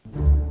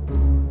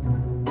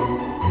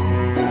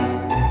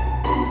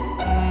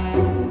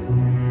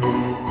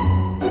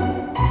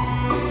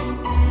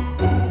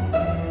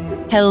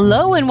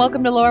Hello and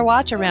welcome to Lore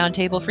Watch, a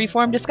roundtable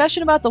freeform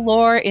discussion about the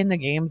lore in the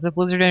games of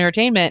Blizzard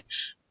Entertainment.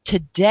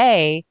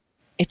 Today,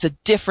 it's a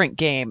different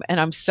game, and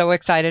I'm so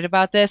excited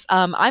about this.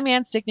 I'm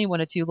Ann Stickney, one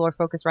of two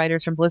lore-focused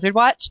writers from Blizzard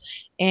Watch,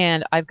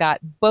 and I've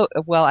got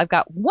I've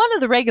got one of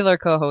the regular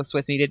co-hosts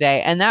with me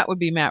today, and that would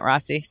be Matt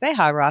Rossi. Say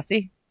hi,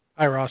 Rossi.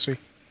 Hi, Rossi.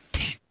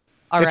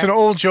 All It's right. an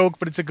old joke,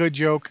 but it's a good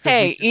joke because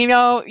Hey,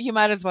 you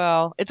might as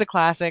well. It's a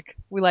classic.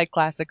 We like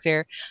classics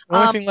here. the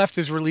only thing left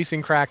is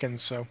releasing Krakens.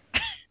 So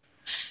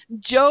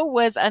Joe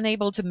was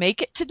unable to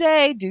make it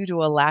today due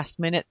to a last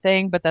minute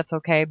thing, but that's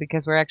okay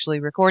because we're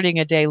actually recording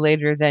a day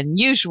later than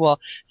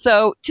usual.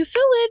 So to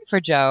fill in for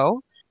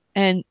Joe,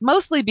 and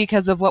mostly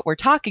because of what we're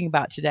talking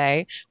about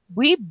today,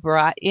 we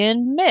brought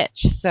in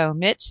Mitch. So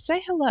Mitch,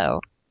 say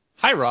hello.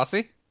 Hi,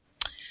 Rossi.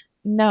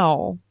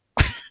 No.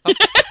 Oh,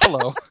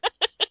 hello.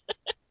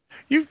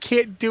 you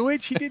can't do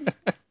it. She didn't.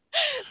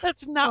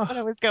 That's not what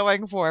I Oh, was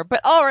going for. But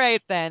all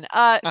right then.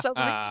 So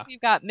the reason we've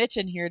got Mitch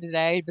in here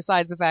today,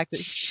 besides the fact that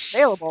he's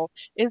available,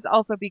 is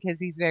also because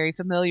he's very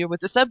familiar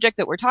with the subject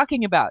that we're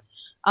talking about.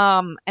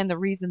 And the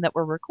reason that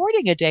we're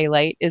recording a day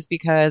late is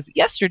because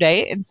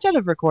yesterday, instead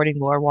of recording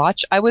Lore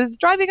Watch, I was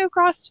driving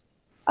across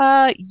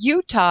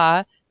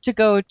Utah to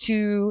go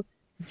to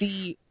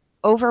the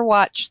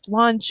Overwatch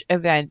launch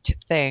event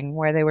thing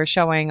where they were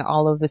showing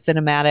all of the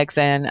cinematics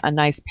and a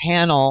nice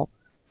panel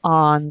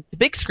on the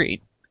big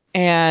screen.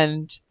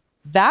 And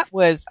that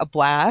was a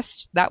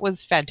blast. That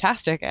was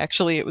fantastic,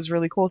 actually. It was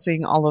really cool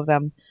seeing all of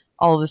them,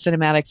 all of the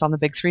cinematics on the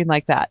big screen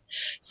like that.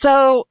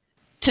 So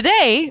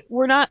today,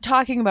 we're not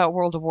talking about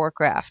World of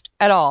Warcraft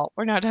at all.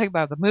 We're not talking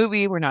about the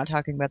movie. We're not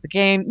talking about the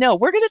game. No,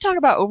 we're going to talk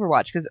about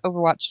Overwatch because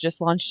Overwatch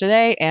just launched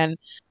today, and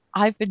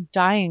I've been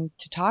dying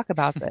to talk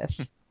about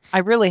this. I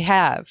really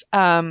have.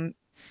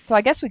 So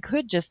I guess we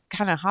could just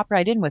kind of hop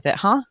right in with it,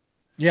 huh?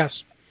 yes.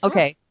 Sure.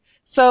 Okay.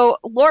 So,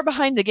 lore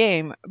behind the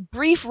game.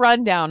 Brief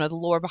rundown of the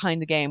lore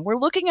behind the game. We're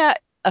looking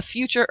at a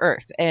future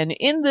Earth, and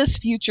in this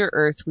future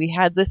Earth, we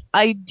had this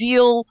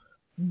ideal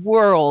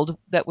world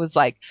that was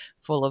like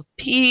full of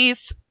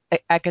peace,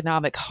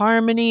 economic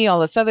harmony, all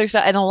this other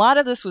stuff, and a lot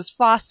of this was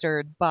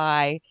fostered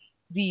by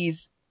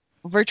these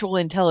virtual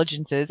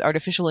intelligences,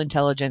 artificial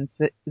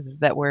intelligences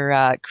that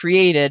were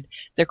created.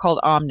 They're called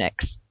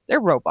Omnics. They're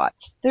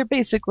robots. They're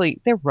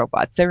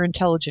robots. They're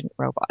intelligent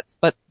robots,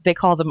 but they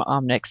call them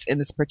Omnics in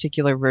this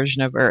particular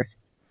version of Earth.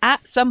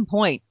 At some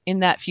point in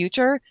that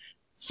future,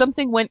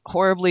 something went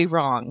horribly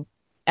wrong,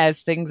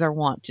 as things are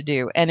wont to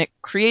do, and it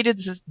created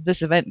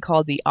this event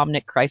called the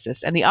Omnic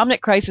Crisis. And the Omnic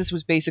Crisis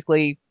was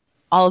basically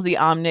all of the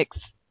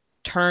Omnics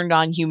turned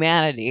on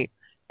humanity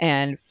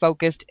and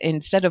focused,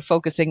 instead of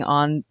focusing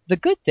on the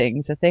good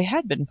things that they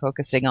had been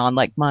focusing on,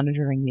 like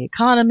monitoring the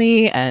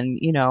economy and,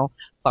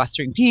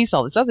 fostering peace,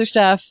 all this other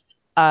stuff,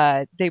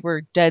 they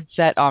were dead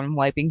set on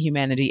wiping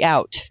humanity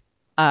out.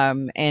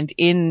 And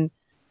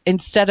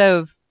instead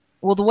of,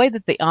 well, the way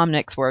that the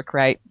Omnics work,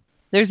 right?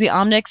 There's the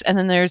Omnics, and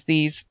then there's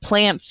these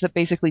plants that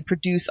basically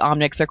produce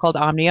Omnics. They're called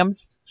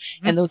Omniums.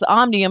 Mhm. And those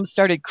Omniums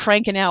started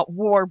cranking out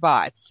war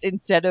bots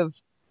instead of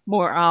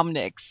more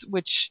Omnics,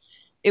 which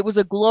it was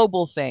a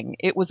global thing.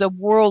 It was a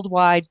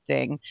worldwide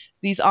thing.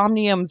 These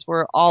Omniums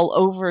were all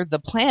over the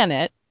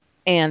planet,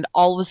 and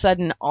all of a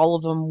sudden, all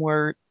of them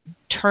were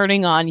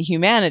turning on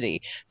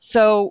humanity.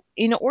 So,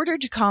 in order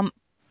to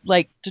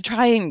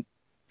try and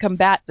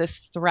combat this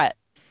threat,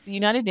 the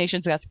United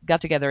Nations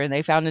got together and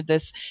they founded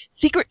this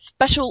secret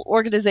special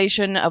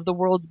organization of the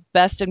world's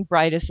best and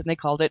brightest, and they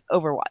called it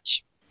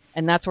Overwatch.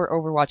 And that's where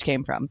Overwatch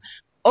came from.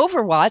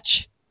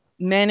 Overwatch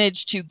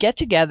managed to get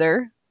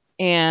together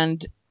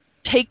and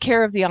take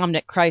care of the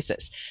Omnic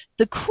crisis.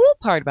 The cool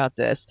part about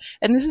this,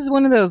 and this is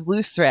one of those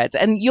loose threads,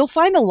 and you'll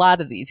find a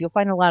lot of these. You'll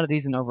find a lot of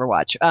these in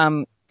Overwatch.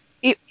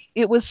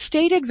 It was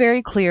stated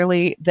very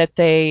clearly that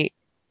they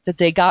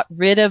got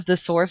rid of the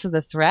source of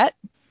the threat,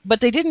 but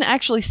they didn't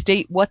actually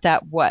state what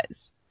that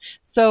was.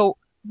 So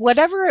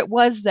whatever it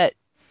was that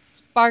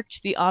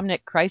sparked the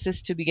Omnic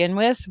crisis to begin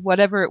with,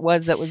 whatever it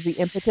was that was the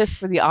impetus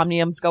for the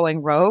Omniums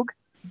going rogue,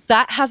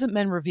 that hasn't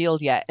been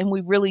revealed yet, and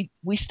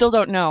we still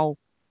don't know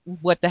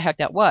what the heck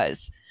that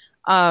was.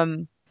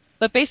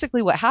 But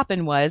basically, what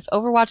happened was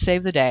Overwatch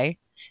saved the day,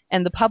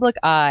 and the public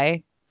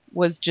eye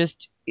was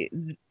just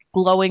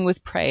glowing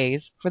with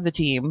praise for the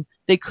team.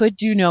 They could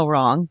do no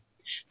wrong.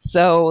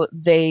 So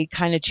they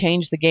kind of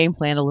changed the game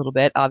plan a little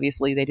bit.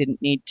 Obviously, they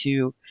didn't need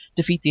to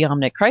defeat the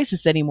Omnic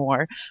Crisis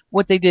anymore.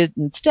 What they did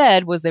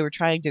instead was they were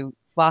trying to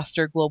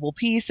foster global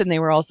peace, and they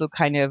were also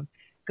kind of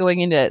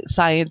going into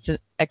science and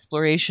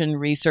exploration,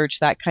 research,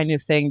 that kind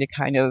of thing, to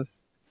kind of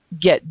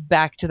get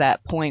back to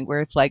that point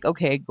where it's like,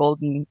 okay,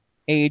 golden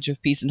age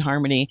of peace and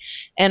harmony.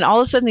 And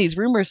all of a sudden, these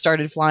rumors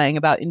started flying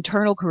about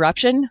internal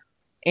corruption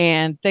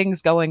and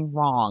things going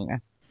wrong.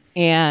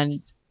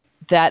 And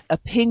that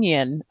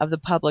opinion of the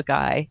public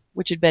eye,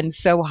 which had been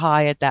so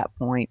high at that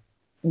point,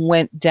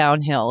 went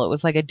downhill. It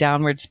was like a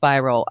downward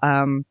spiral.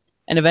 And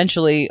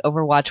eventually,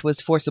 Overwatch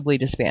was forcibly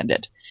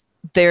disbanded.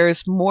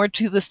 There's more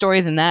to the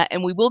story than that,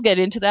 and we will get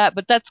into that,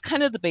 but that's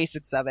kind of the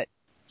basics of it.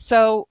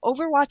 So,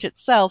 Overwatch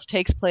itself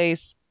takes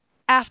place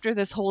after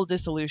this whole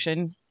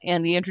dissolution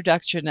and the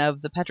introduction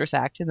of the Petrus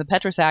Act. And the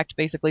Petrus Act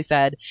basically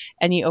said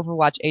any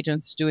Overwatch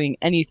agents doing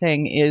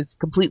anything is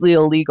completely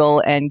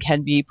illegal and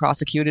can be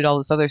prosecuted, all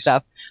this other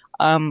stuff.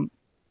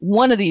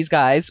 One of these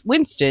guys,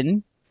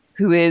 Winston,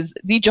 who is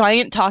the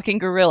giant talking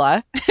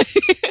gorilla,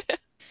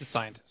 The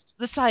scientist.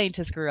 the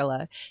scientist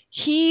gorilla,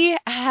 he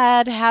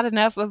had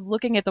enough of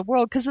looking at the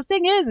world. Because the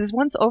thing is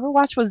once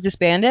Overwatch was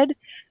disbanded,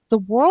 the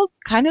world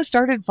kind of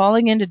started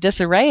falling into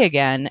disarray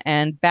again,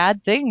 and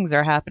bad things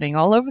are happening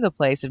all over the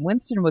place. And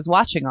Winston was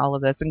watching all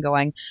of this and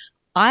going,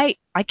 I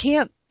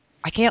can't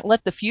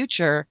let the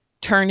future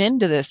turn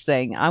into this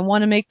thing. I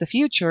want to make the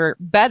future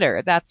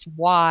better. That's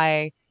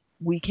why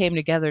we came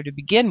together to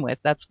begin with.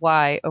 That's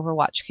why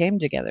Overwatch came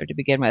together to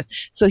begin with.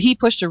 So he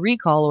pushed a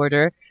recall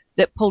order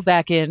that pulled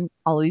back in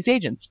all of these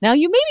agents. Now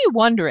you may be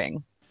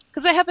wondering,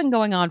 because they have been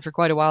going on for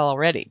quite a while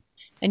already,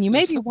 and you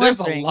may be There's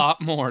wondering, a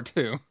lot more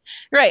too.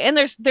 right? And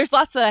there's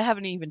lots that I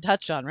haven't even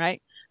touched on,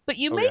 right? But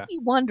you may be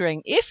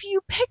wondering, if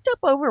you picked up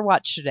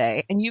Overwatch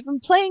today and you've been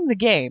playing the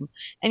game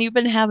and you've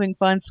been having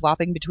fun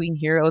swapping between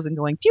heroes and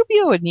going pew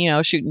pew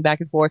and shooting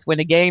back and forth,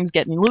 winning games,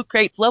 getting loot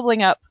crates,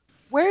 leveling up,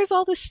 where's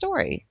all this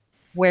story?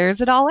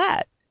 Where's it all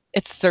at?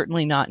 It's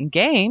certainly not in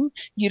game.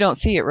 You don't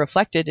see it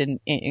reflected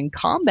in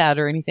combat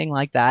or anything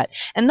like that.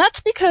 And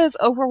that's because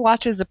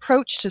Overwatch's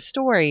approach to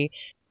story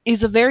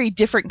is a very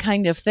different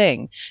kind of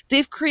thing.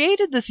 They've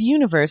created this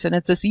universe, and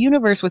it's this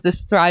universe with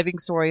this thriving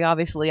story.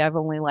 Obviously, I've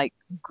only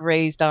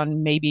grazed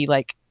on maybe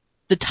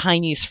the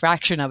tiniest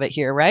fraction of it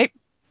here, right?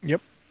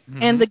 Yep.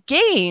 Mm-hmm. And the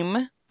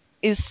game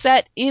is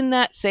set in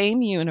that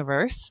same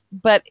universe,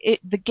 but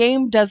the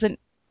game doesn't.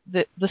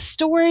 The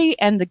story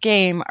and the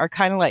game are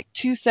kind of like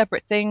two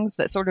separate things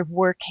that sort of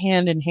work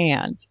hand in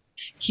hand.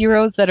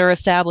 Heroes that are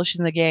established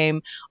in the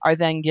game are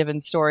then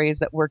given stories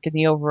that work in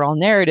the overall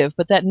narrative,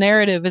 but that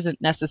narrative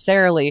isn't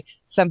necessarily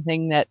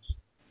something that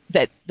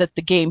the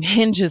game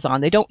hinges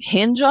on. They don't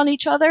hinge on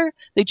each other.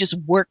 They just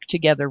work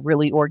together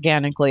really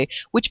organically,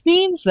 which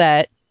means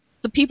that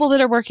the people that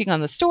are working on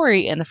the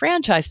story and the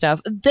franchise stuff,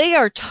 they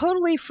are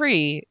totally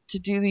free to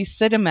do these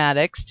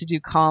cinematics, to do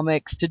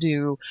comics, to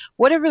do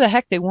whatever the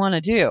heck they want to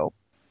do.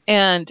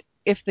 And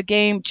if the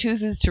game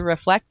chooses to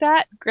reflect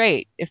that,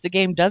 great. If the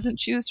game doesn't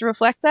choose to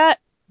reflect that,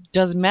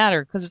 doesn't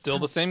matter, because it's still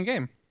the same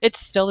game. It's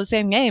still the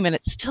same game, and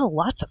it's still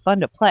lots of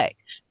fun to play.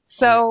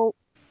 So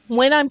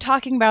when I'm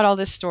talking about all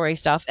this story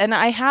stuff, and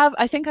I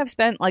think I've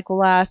spent the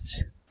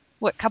last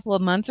couple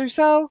of months or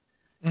so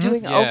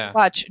doing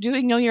Overwatch,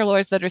 doing Know Your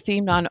Lores that are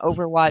themed on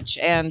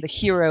Overwatch and the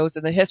heroes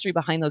and the history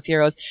behind those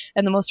heroes.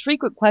 And the most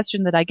frequent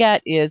question that I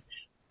get is,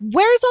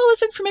 where is all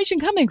this information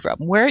coming from?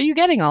 Where are you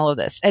getting all of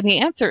this? And the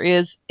answer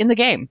is in the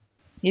game.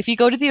 If you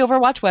go to the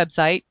Overwatch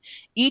website,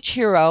 each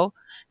hero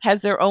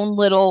has their own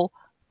little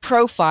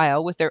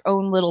profile with their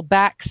own little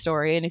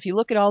backstory. And if you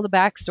look at all the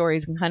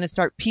backstories and kind of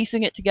start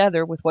piecing it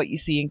together with what you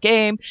see in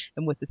game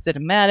and with the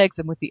cinematics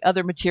and with the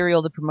other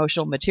material, the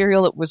promotional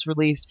material that was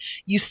released,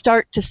 you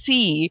start to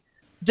see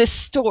this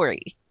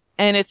story.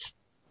 And it's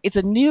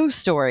a new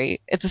story.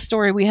 It's a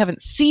story we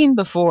haven't seen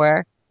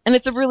before, and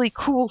it's a really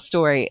cool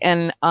story.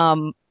 And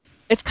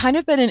it's kind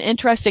of been an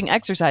interesting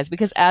exercise,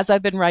 because as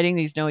I've been writing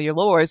these Know Your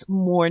Lores,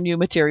 more new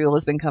material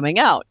has been coming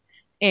out.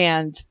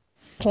 And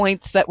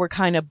points that were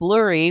kind of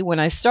blurry when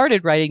I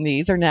started writing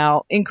these are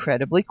now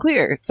incredibly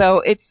clear.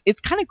 So it's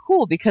kind of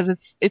cool,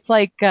 because it's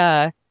like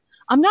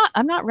I'm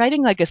not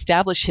writing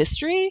established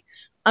history.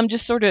 I'm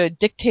just sort of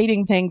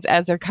dictating things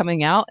as they're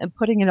coming out and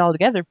putting it all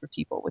together for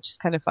people, which is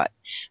kind of fun.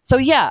 So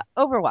yeah,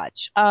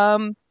 Overwatch.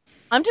 I'm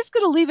just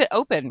going to leave it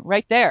open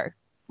right there.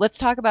 Let's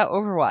talk about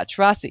Overwatch.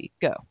 Rossi,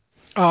 go.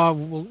 Well,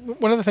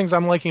 one of the things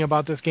I'm liking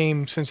about this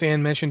game, since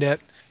Anne mentioned it,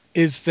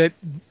 is that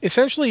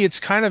essentially it's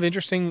kind of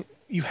interesting.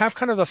 You have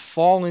kind of the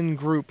fallen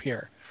group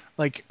here.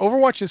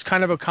 Overwatch is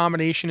kind of a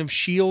combination of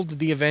S.H.I.E.L.D.,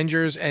 the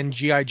Avengers, and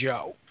G.I.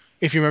 Joe.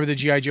 If you remember the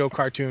G.I. Joe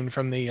cartoon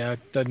from the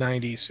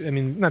 90s. I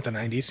mean, not the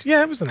 90s.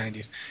 Yeah, it was the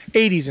 90s.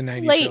 80s and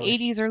 90s. Late really.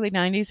 80s, early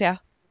 90s, yeah.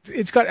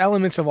 It's got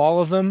elements of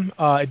all of them.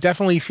 It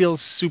definitely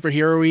feels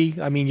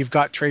superhero-y. I mean, you've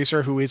got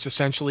Tracer, who is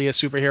essentially a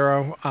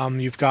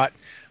superhero. You've got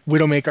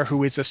Widowmaker,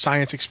 who is a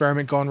science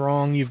experiment gone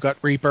wrong. You've got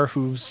Reaper,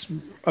 who's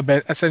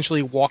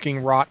essentially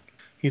walking rot.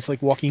 He's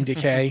like walking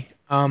decay.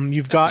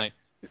 You've got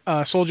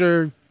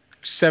Soldier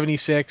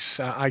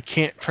 76. I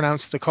can't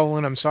pronounce the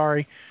colon. I'm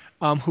sorry.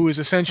 Who is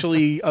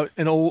essentially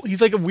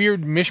he's like a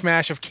weird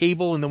mishmash of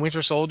Cable and the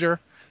Winter Soldier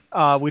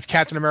with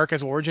Captain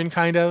America's origin,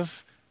 kind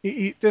of.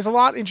 There's a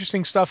lot of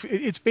interesting stuff.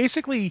 It's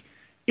basically,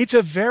 it's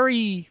a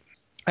very,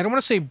 I don't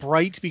want to say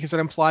bright because it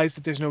implies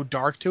that there's no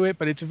dark to it,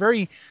 but it's a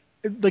very,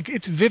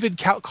 it's vivid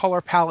color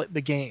palette,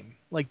 the game.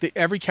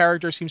 Every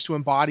character seems to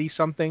embody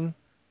something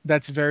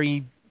that's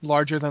very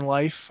larger than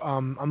life.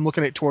 I'm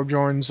looking at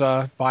Torbjorn's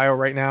bio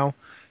right now.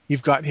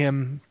 You've got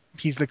him,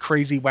 he's the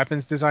crazy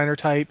weapons designer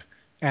type,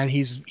 and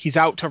he's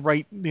out to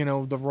right, the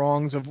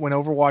wrongs of when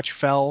Overwatch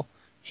fell.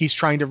 He's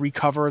trying to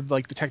recover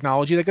the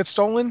technology that got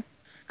stolen,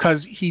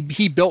 because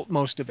he built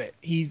most of it.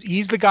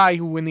 He's the guy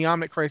who, when the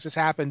Omnic Crisis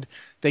happened,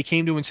 they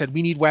came to and said,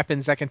 we need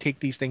weapons that can take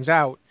these things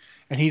out.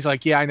 And he's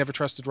like, yeah, I never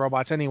trusted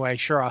robots anyway.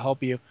 Sure, I'll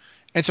help you.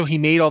 And so he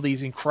made all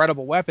these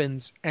incredible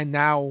weapons, and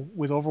now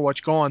with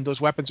Overwatch gone,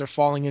 those weapons are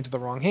falling into the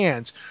wrong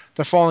hands.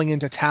 They're falling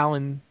into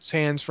Talon's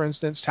hands, for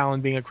instance.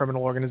 Talon being a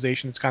criminal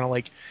organization, it's kind of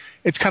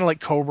like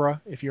Cobra,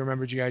 if you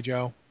remember GI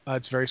Joe.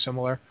 It's very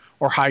similar,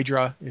 or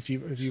Hydra, if you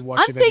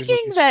watch the Avengers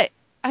movies.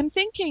 I'm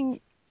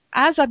thinking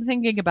as I'm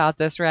thinking about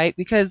this, right?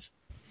 Because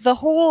the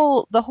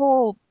whole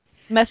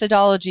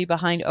methodology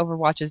behind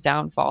Overwatch's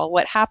downfall,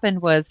 what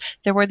happened was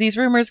there were these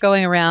rumors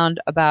going around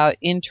about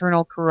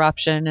internal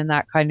corruption and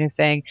that kind of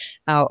thing.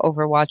 How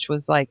Overwatch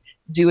was like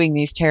doing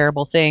these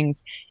terrible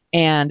things,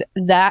 and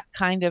that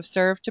kind of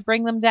served to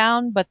bring them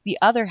down. But the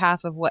other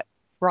half of what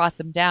brought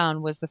them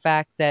down was the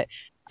fact that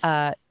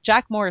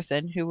Jack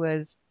Morrison,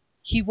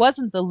 he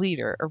wasn't the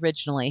leader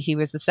originally. He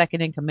was the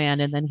second in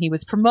command, and then he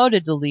was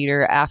promoted to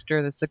leader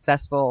after the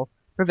successful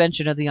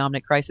prevention of the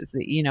Omnic Crisis.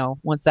 That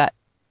once that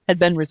had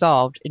been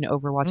resolved in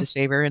Overwatch's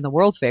favor, in the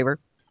world's favor,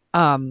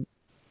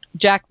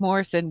 Jack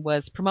Morrison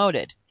was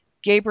promoted.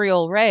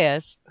 Gabriel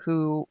Reyes,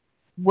 who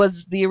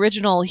was the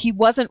original, he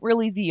wasn't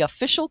really the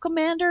official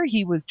commander.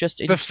 He was just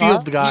in the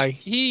charge. field guy.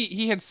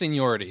 He had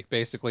seniority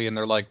basically, and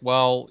they're like,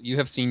 well, you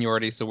have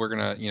seniority, so we're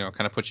gonna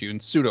kind of put you in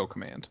pseudo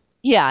command.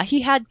 Yeah, he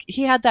had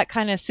that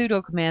kind of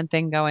pseudo command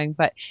thing going,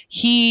 but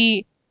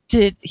he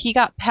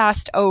got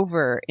passed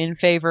over in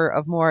favor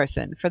of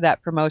Morrison for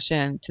that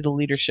promotion to the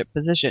leadership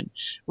position.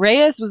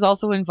 Reyes was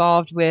also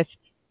involved with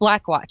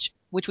Blackwatch,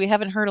 which we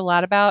haven't heard a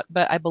lot about,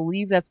 but I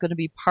believe that's going to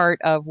be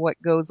part of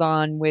what goes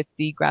on with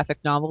the graphic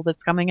novel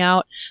that's coming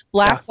out.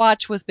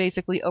 Blackwatch was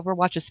basically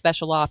Overwatch's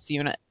special ops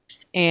unit,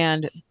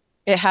 and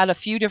it had a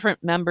few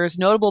different members.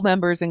 Notable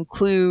members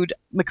include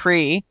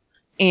McCree,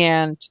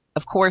 and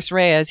of course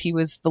Reyes. He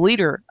was the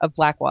leader of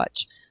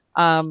Blackwatch.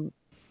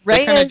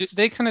 Reyes,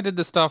 They kind of did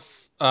the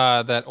stuff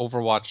that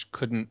Overwatch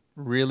couldn't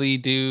really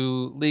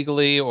do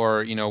legally,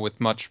 or with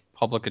much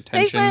public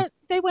attention.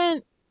 they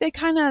were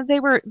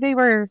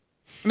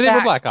I mean, they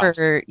were Black Ops.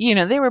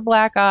 They were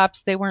Black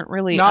Ops. They weren't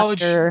really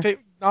Knowledge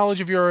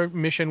of your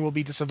mission will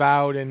be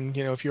disavowed, and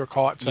if you're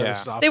caught, sort of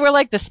stuff. They were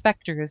like the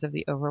specters of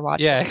the Overwatch.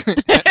 Yeah.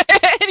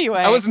 Anyway,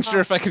 I wasn't sure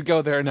if I could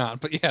go there or not,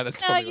 but yeah,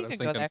 that's totally what I was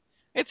thinking. Go there.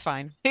 It's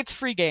fine. It's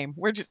free game.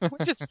 We're just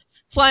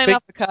flying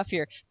off the cuff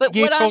here. But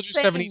gave what Soldier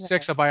I'm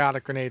 76 a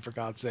biotic grenade, for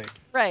God's sake.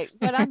 Right.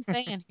 What I'm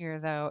saying here,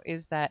 though,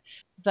 is that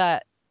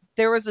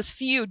there was this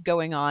feud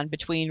going on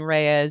between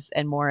Reyes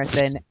and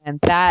Morrison, and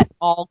that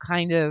all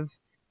kind of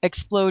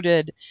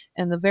exploded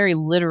in the very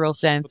literal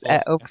sense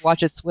at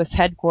Overwatch's Swiss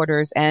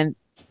headquarters and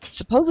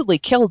supposedly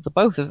killed the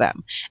both of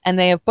them. And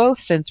they have both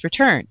since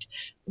returned.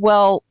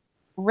 Well,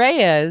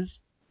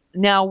 Reyes,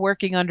 now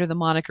working under the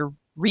moniker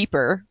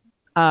Reaper,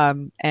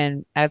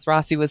 and as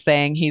Rossi was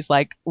saying, he's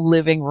like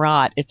living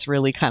rot. It's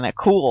really kind of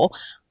cool.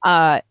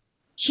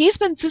 He's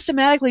been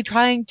systematically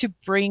trying to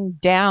bring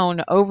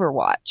down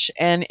Overwatch,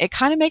 and it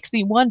kind of makes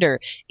me wonder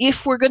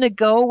if we're going to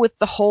go with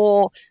the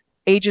whole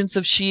Agents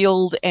of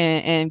S.H.I.E.L.D.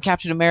 and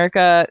Captain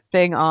America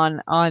thing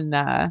on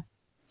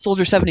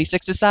Soldier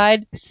 76's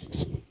side.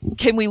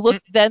 Can we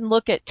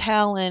look at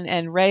Talon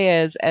and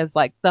Reyes as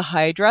like the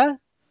Hydra?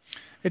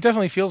 It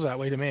definitely feels that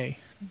way to me.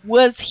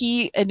 Was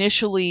he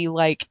initially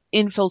like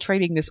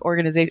infiltrating this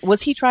organization?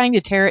 Was he trying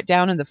to tear it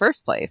down in the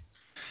first place?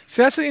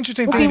 See, that's the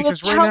interesting thing,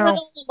 because right now,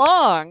 all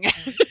along.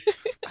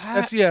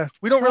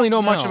 we don't really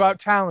know much about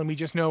Talon. We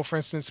just know, for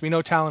instance, we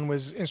know Talon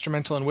was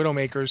instrumental in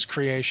Widowmaker's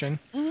creation,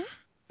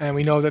 and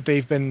we know that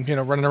they've been,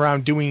 running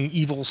around doing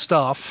evil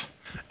stuff.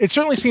 It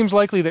certainly seems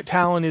likely that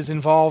Talon is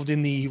involved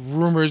in the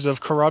rumors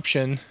of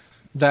corruption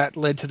that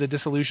led to the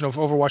dissolution of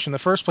Overwatch in the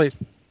first place,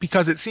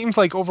 because it seems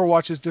like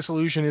Overwatch's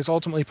dissolution is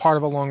ultimately part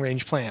of a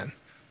long-range plan.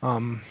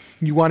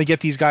 You want to get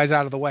these guys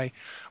out of the way.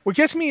 What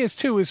gets me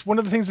is one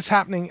of the things that's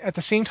happening at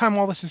the same time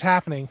all this is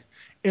happening.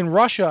 In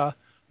Russia,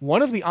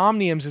 one of the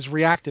Omniums is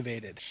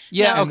reactivated.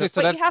 Yeah, okay,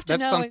 so that's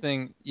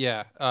something,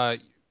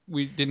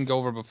 we didn't go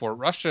over before.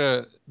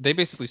 Russia, they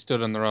basically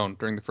stood on their own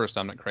during the first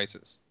Omnic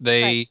Crisis.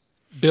 They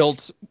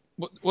built...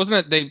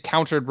 Wasn't it they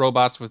countered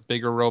robots with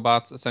bigger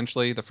robots,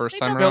 essentially, the first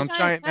time around?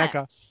 Giant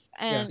mechs.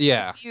 And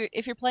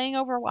if you're playing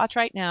Overwatch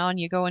right now and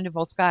you go into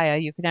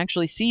Volskaya, you can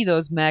actually see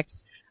those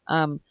mechs.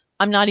 I'm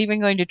not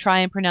even going to try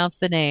and pronounce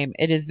the name.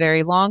 It is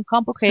very long,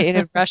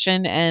 complicated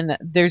Russian, and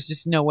there's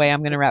just no way I'm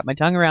going to wrap my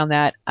tongue around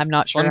that. I'm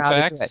not sure how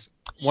to do it.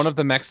 One of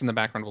the mechs in the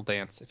background will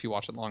dance if you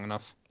watch it long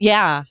enough.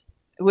 Yeah,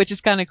 which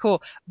is kind of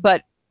cool.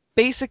 But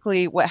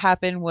basically what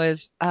happened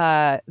was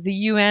the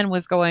UN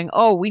was going,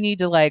 we need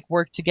to like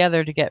work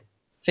together to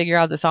figure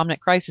out this Omnic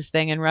Crisis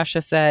thing, and Russia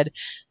said,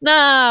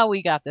 nah,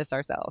 we got this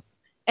ourselves.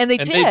 And they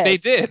did. They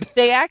did.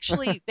 They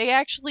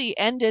actually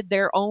ended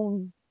their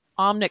own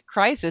Omnic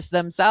Crisis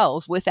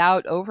themselves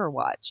without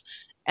Overwatch.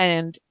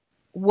 And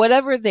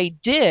whatever they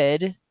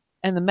did,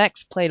 and the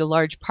mechs played a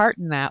large part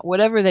in that,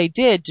 whatever they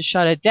did to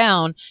shut it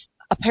down,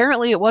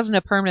 apparently it wasn't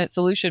a permanent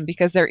solution,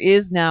 because there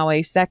is now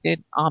a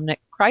second Omnic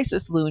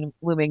Crisis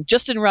looming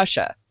just in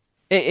Russia.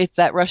 It's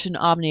that Russian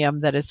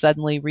Omnium that is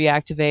suddenly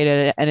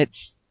reactivated, and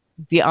it's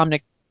the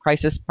Omnic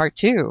Crisis Part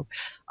 2.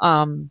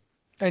 And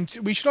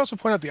we should also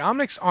point out the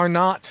Omnics are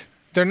not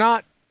they're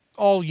not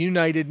all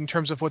united in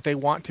terms of what they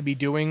want to be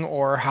doing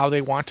or how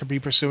they want to be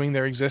pursuing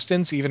their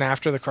existence, even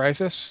after the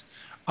crisis.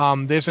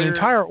 There's an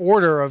entire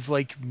order of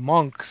like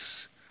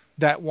monks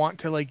that want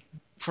to, like,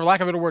 for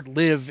lack of a better word,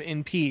 live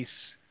in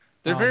peace.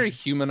 They're very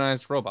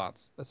humanized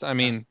robots. I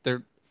mean,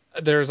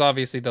 there's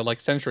obviously the like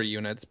Sentry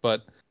units,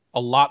 but a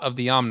lot of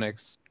the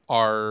Omnics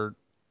are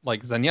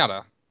like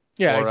Zenyatta.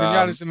 Yeah,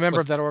 Zenyatta's a member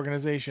of that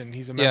organization.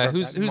 He's a member of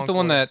that who's the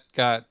one that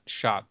got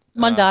shot?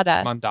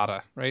 Mondada.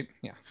 Mondada, right?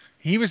 Yeah.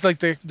 He was like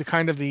the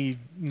kind of the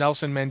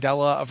Nelson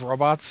Mandela of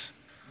robots.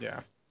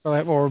 Yeah.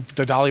 Or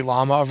the Dalai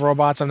Lama of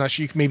robots. I'm not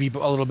sure. Maybe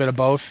a little bit of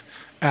both.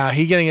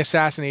 He getting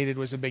assassinated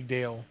was a big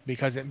deal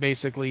because it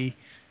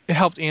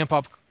helped amp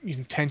up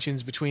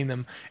tensions between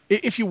them.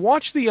 If you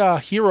watch the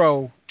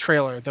Hero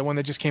trailer, the one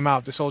that just came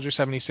out, the Soldier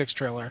 76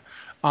 trailer,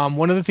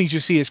 one of the things you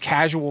see is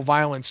casual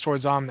violence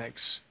towards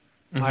Omnics.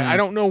 Mm-hmm. I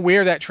don't know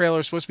where that trailer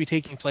is supposed to be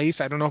taking place.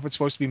 I don't know if it's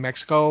supposed to be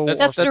Mexico.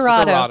 That's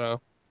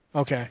Dorado.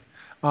 Okay.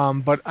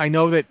 But I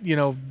know that,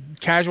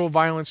 casual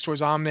violence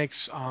towards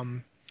Omnics,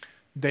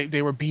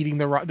 they were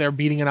they're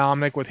beating an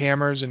Omnic with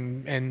hammers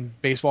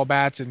and baseball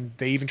bats, and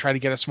they even try to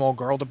get a small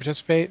girl to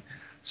participate.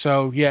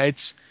 So yeah,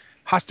 it's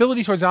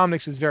hostility towards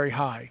Omnics is very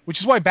high, which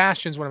is why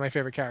Bastion's one of my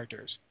favorite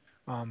characters.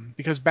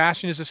 Because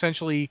Bastion is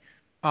essentially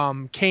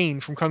Kane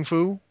from Kung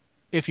Fu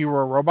if you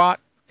were a robot.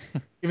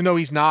 Even though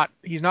he's not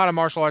a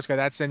martial arts guy,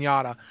 that's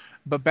Zenyatta.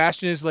 But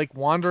Bastion is like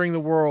wandering the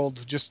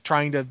world, just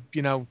trying to,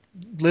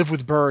 live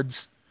with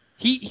birds.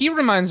 He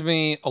reminds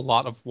me a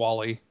lot of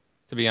Wally,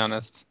 to be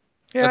honest.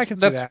 Yeah, I can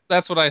see that.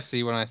 That's what I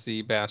see when I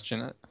see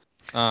Bastion.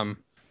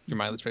 Your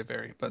mileage may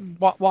vary, but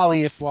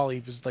Wally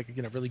was like,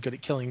 really good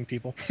at killing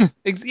people.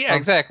 Yeah,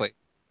 exactly.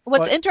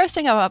 What's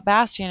interesting about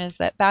Bastion is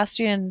that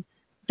Bastion,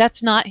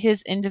 that's not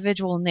his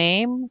individual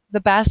name.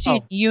 The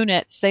Bastion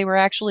units, they were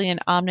actually an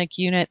Omnic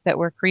unit that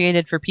were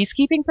created for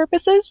peacekeeping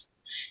purposes,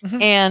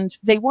 and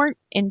they weren't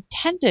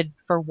intended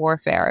for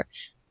warfare.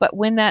 But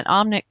when that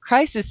Omnic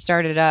crisis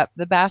started up,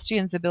 the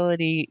Bastion's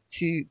ability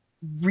to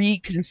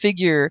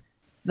reconfigure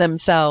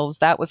themselves,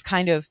 that was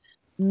kind of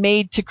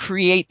made to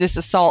create this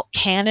assault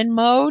cannon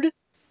mode,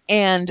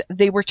 and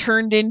they were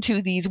turned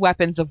into these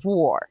weapons of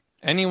war.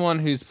 Anyone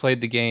who's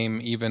played the game,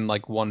 even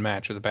like one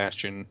match of the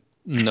Bastion,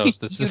 knows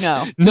this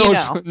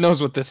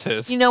knows what this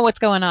is. You know what's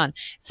going on.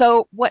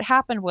 So what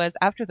happened was,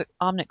 after the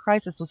Omnic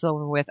crisis was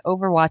over with,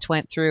 Overwatch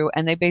went through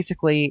and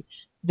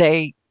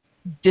they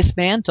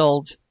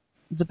dismantled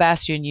the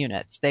Bastion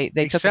units. They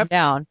took them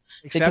down.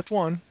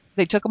 One.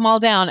 They took them all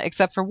down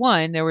except for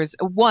one. There was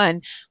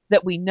one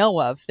that we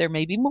know of. There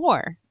may be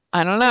more.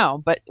 I don't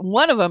know. But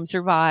one of them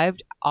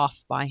survived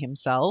off by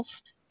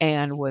himself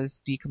and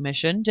was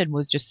decommissioned and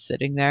was just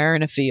sitting there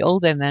in a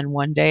field. And then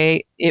one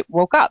day it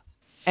woke up.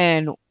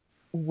 And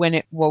when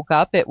it woke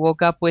up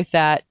with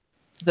that,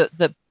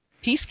 the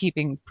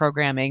peacekeeping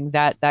programming,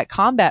 that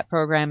combat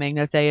programming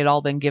that they had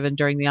all been given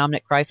during the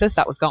Omnic crisis,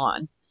 that was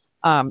gone.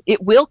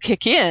 It will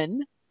kick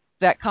in.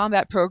 That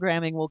combat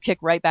programming will kick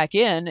right back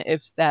in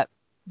if that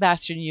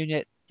Bastion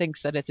unit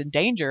thinks that it's in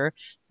danger.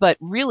 But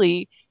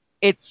really,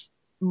 it's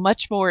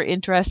much more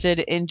interested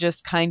in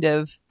just kind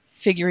of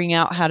figuring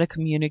out how to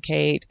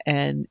communicate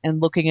and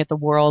looking at the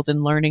world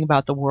and learning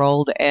about the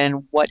world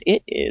and what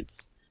it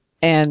is.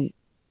 And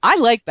I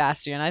like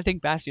Bastion. I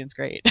think Bastion's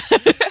great.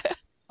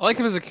 I like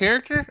him as a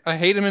character. I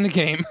hate him in the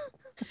game.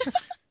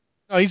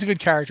 Oh, he's a good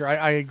character.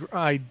 I've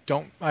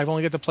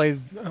only got to play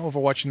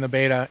Overwatch in the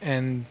beta,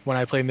 and when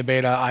I played in the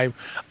beta,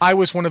 I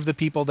was one of the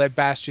people that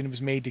Bastion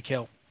was made to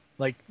kill.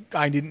 Like,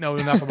 I didn't know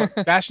enough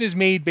about Bastion is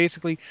made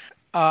basically.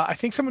 I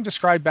think someone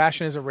described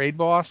Bastion as a raid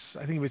boss.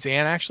 I think it was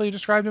Ann actually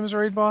described him as a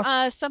raid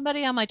boss.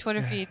 Somebody on my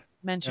Twitter feed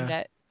mentioned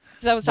it.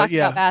 Because I was talking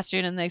about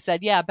Bastion, and they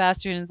said, yeah,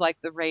 Bastion is like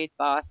the raid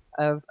boss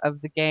of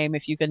the game.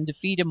 If you can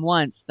defeat him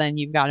once, then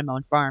you've got him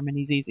on farm, and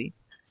he's easy.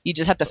 You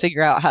just have to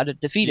figure out how to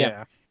defeat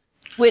him.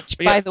 Which,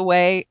 by the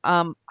way,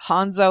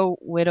 Hanzo,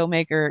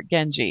 Widowmaker,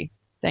 Genji.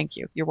 Thank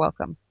you. You're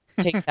welcome.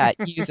 Take that.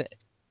 Use it.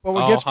 Well,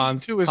 what gets me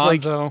too is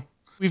Hanzo. Like,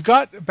 we've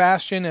got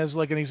Bastion as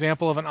like an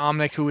example of an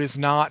Omnic who is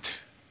not.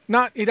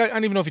 I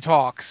don't even know if he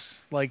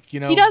talks. Like, He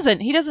doesn't.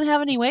 He doesn't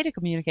have any way to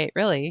communicate,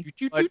 really.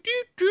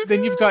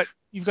 Then you've got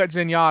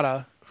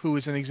Zenyatta, who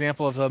is an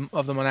example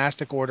of the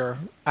monastic order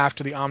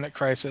after the Omnic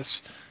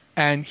crisis,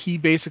 and he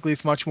basically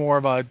is much more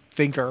of a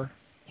thinker.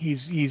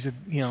 He's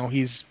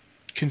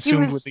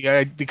consumed with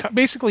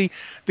basically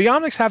the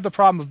Omnics have the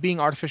problem of being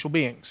artificial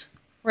beings.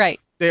 Right.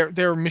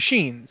 They're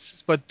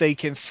machines, but they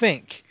can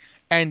think,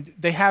 and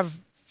they have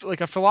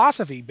like a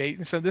philosophy.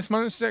 So this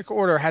monastic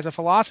order has a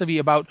philosophy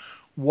about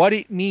what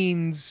it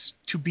means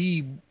to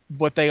be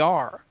what they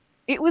are.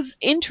 It was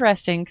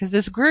interesting because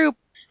this group,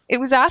 it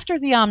was after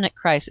the Omnic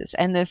crisis,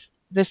 and this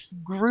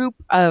group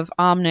of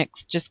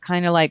Omnics just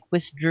kind of like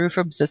withdrew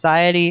from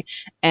society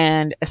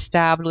and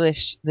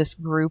established this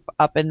group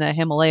up in the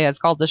Himalayas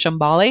called the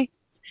Shambali.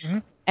 Mm-hmm.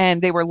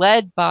 And they were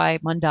led by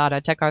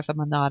Mondada, Tekartha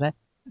Mondada,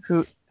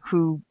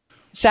 who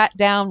sat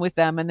down with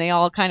them, and they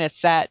all kind of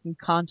sat and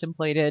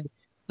contemplated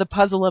the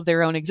puzzle of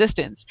their own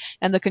existence.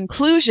 And the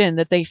conclusion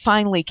that they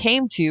finally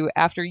came to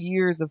after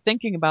years of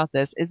thinking about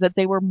this is that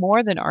they were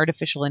more than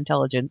artificial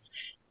intelligence,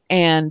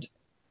 and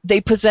they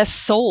possess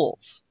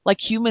souls,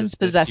 like humans Does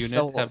this possess unit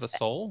souls. have a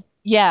soul?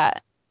 Yeah,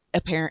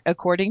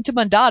 according to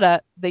Mandata,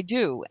 they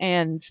do.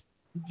 And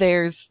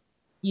there's,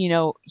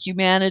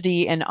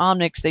 humanity and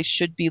Omnics, they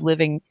should be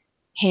living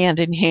hand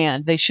in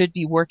hand. They should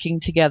be working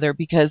together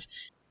because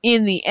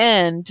in the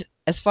end,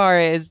 as far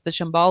as the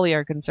Shambali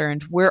are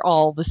concerned, we're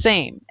all the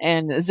same.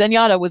 And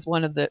Zenyatta was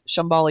one of the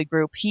Shambali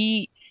group.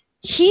 He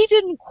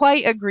didn't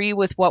quite agree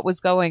with what was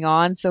going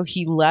on, so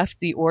he left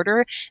the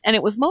order. And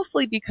it was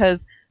mostly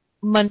because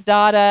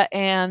Mandata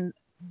and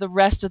the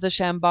rest of the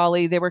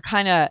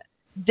Shambali,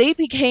 they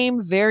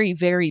became very,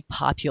 very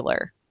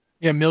popular.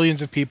 Yeah,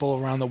 millions of people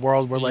around the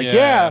world were like,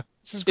 yeah,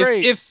 this is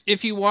great.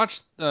 If you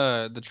watch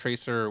the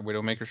Tracer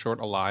Widowmaker short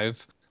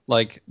Alive,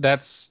 like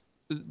that's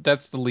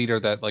the leader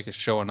that like is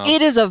showing up.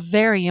 It is a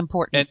very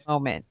important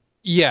moment.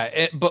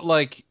 Yeah, but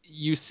like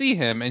you see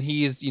him and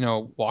he's,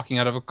 walking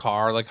out of a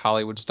car like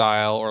Hollywood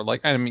style, or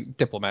like, I mean,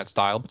 diplomat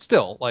style, but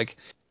still, like,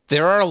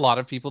 there are a lot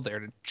of people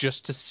there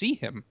just to see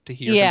him, to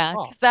hear him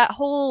talk. Because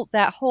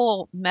that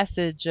whole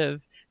message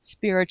of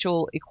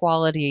spiritual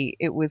equality,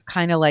 it was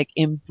kind of like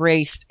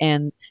embraced,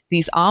 and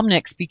these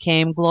Omnics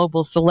became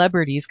global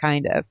celebrities,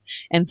 kind of.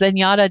 And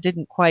Zenyatta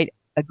didn't quite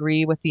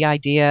agree with the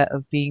idea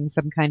of being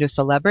some kind of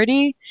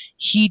celebrity.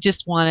 He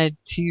just wanted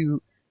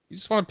to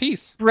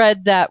peace,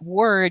 spread that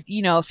word,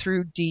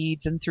 through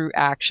deeds and through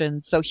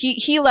action. So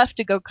he left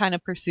to go kind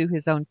of pursue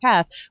his own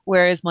path,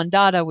 whereas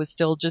Mandata was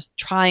still just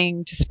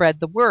trying to spread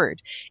the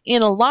word.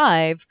 In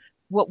Alive,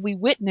 what we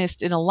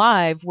witnessed in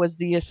Alive was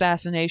the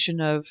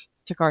assassination of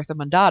Takartha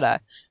Mandata,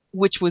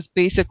 which was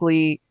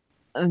basically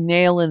a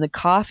nail in the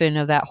coffin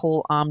of that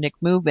whole Omnic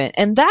movement.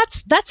 And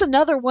that's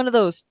another one of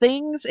those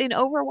things in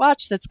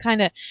Overwatch that's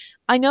kind of,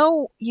 I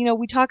know,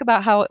 we talk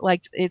about how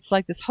it's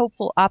like this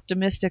hopeful,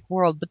 optimistic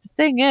world, but the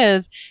thing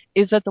is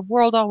that the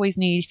world always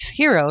needs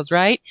heroes,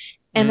 right?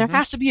 And there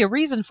has to be a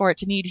reason for it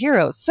to need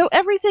heroes. So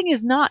everything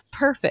is not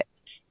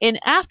perfect. And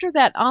after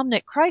that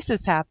Omnic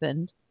crisis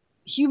happened,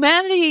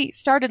 humanity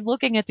started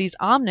looking at these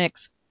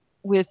Omnics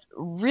with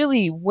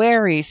really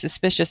wary,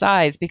 suspicious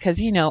eyes,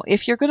 because,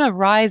 if you're going to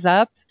rise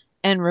up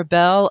and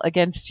rebel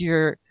against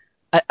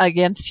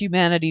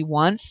humanity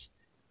once,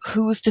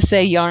 who's to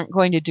say you aren't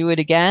going to do it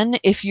again?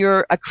 If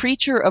you're a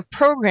creature of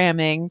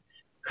programming,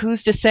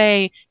 who's to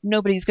say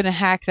nobody's going to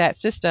hack that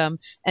system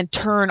and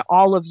turn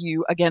all of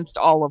you against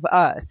all of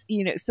us?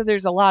 So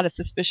there's a lot of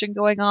suspicion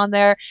going on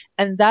there,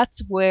 and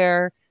that's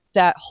where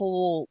that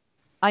whole,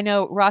 I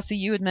know, Rossi,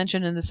 you had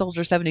mentioned in the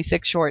Soldier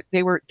 76 short,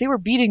 they were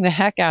beating the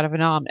heck out of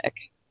an Omnic.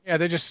 Yeah,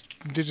 they're just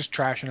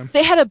trashing him.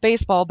 They had a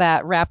baseball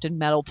bat wrapped in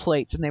metal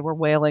plates, and they were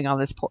wailing on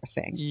this poor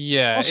thing.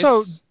 Yeah.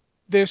 Also,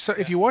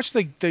 if you watch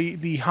the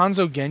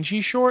Hanzo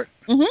Genji short,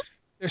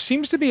 there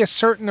seems to be a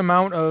certain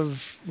amount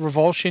of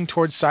revulsion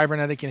towards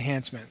cybernetic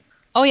enhancement.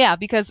 Oh yeah,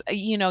 because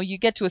you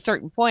get to a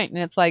certain point,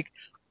 and it's like,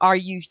 are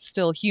you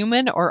still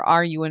human or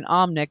are you an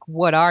Omnic?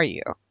 What are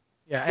you?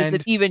 Yeah, is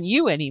it even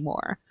you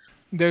anymore?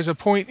 There's a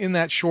point in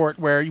that short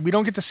where we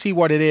don't get to see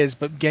what it is,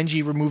 but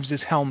Genji removes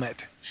his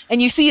helmet.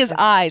 And you see his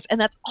eyes,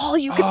 and that's all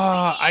you can see.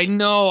 I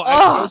know.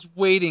 I was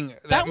waiting.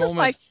 That was moment.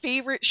 My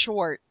favorite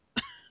short.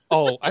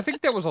 Oh, I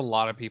think that was a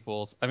lot of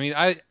people's. I mean,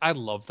 I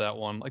love that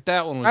one. Like,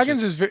 that one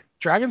was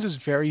Dragons is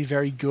very,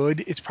 very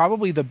good. It's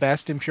probably the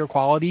best in pure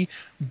quality,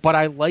 but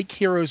I like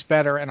Heroes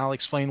better, and I'll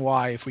explain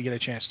why if we get a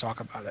chance to talk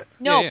about it.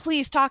 No,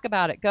 please talk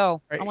about it.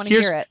 Go. Right. I want to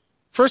hear it.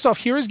 First off,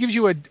 Heroes gives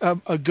you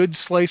a good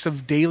slice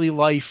of daily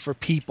life for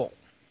people.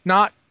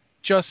 Not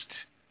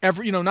just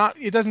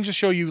it doesn't just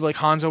show you like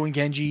Hanzo and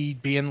Genji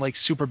being like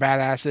super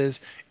badasses.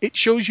 It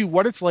shows you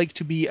what it's like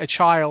to be a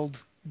child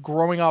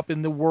growing up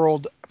in the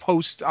world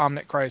post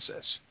Omnic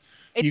Crisis.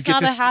 It's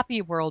not a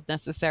happy world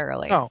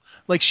necessarily. No,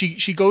 like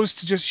she goes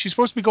to she's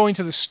supposed to be going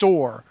to the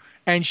store,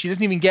 and she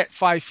doesn't even get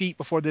 5 feet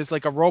before there's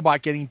like a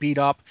robot getting beat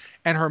up,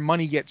 and her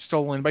money gets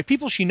stolen by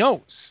people she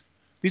knows.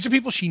 These are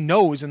people she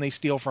knows, and they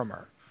steal from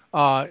her.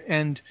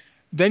 And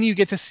then you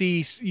get to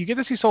see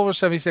Soldier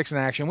 76 in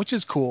action, which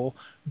is cool.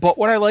 But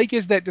what I like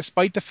is that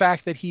despite the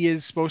fact that he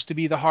is supposed to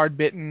be the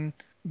hard-bitten,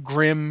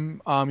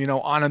 grim,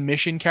 on a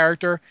mission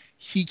character,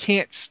 he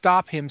can't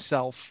stop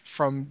himself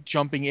from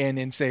jumping in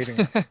and saving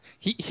him.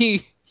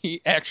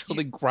 he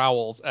actually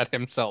growls at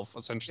himself,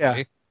 essentially.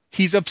 Yeah.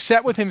 He's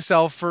upset with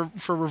himself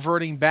for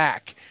reverting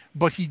back,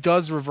 but he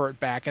does revert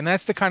back, and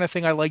that's the kind of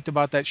thing I liked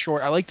about that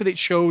short. I liked that it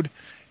showed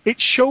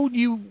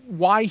you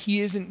why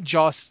he isn't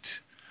just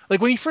like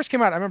when he first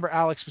came out. I remember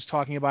Alex was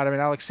talking about him,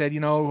 and Alex said,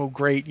 "Oh,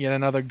 great, yet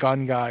another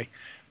gun guy,"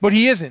 but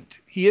he isn't.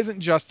 He isn't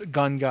just a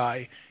gun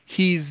guy.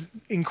 He's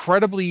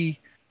incredibly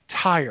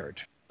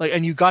tired,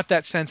 and you got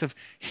that sense of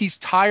he's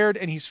tired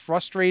and he's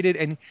frustrated,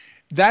 and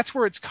that's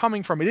where it's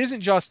coming from. It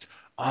isn't just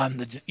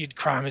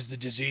crime is the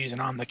disease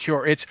and I'm the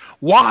cure. It's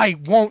why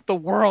won't the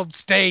world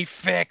stay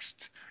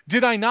fixed?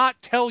 Did I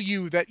not tell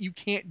you that you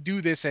can't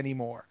do this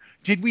anymore?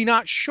 Did we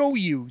not show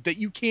you that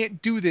you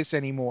can't do this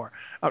anymore?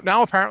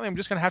 Now apparently I'm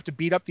just going to have to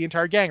beat up the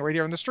entire gang right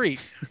here on the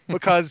street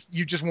because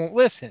you just won't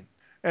listen.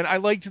 And I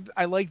liked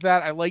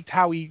that. I liked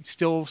how he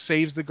still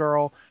saves the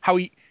girl. How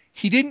he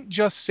didn't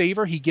just save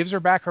her, he gives her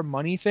back her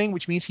money thing,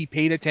 which means he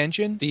paid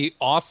attention. The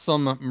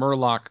awesome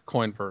Murloc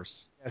coin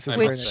purse. Yes,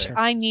 which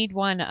I need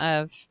one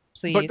of,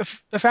 please. But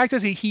the fact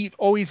is he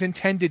always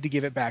intended to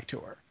give it back to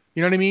her.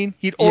 You know what I mean?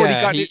 He'd already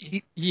gotten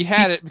it. He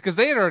had it because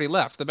they had already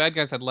left. The bad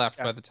guys had left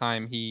by the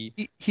time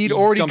he'd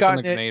already jumps gotten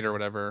in the grenade or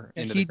whatever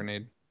into the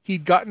grenade.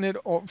 He'd gotten it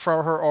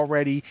for her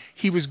already.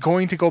 He was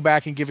going to go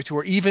back and give it to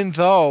her, even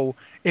though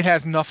it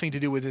has nothing to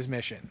do with his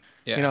mission.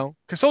 Yeah. You know,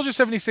 because Soldier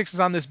 76 is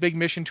on this big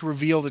mission to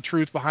reveal the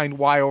truth behind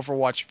why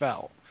Overwatch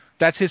fell.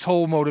 That's his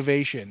whole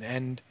motivation.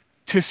 And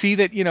to see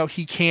that, you know,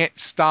 he can't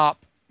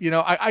stop. You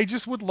know, I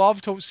just would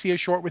love to see a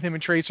short with him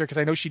and Tracer because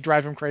I know she'd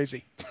drive him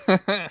crazy.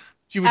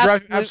 She would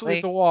drive him absolutely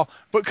at the wall,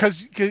 but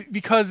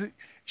because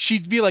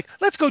she'd be like,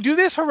 "Let's go do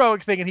this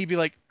heroic thing," and he'd be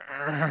like,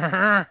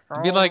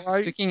 it'd be like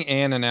sticking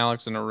Anne and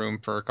Alex in a room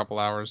for a couple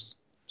hours.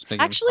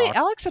 Actually,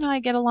 Alex and I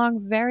get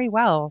along very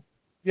well.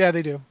 Yeah,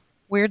 they do.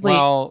 Weirdly.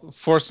 Well,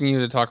 forcing you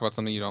to talk about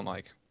something you don't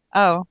like.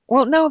 Oh,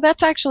 well, no,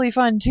 that's actually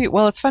fun too.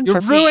 Well, it's fun for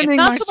me. It's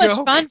not so much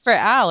fun for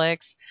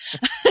Alex.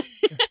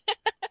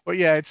 But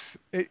yeah,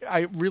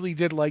 I really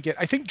did like it.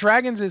 I think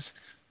Dragons is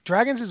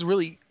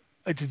really,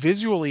 it's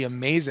visually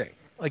amazing.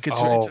 Like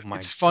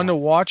it's fun to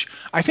watch.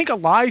 I think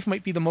Alive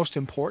might be the most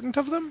important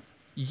of them.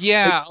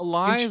 Yeah,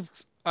 Alive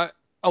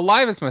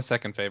is my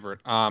second favorite.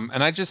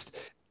 And I just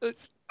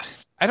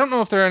I don't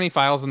know if there are any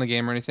files in the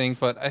game or anything,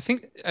 but I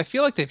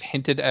feel like they've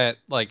hinted at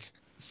like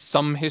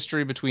some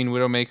history between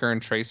Widowmaker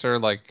and Tracer.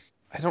 Like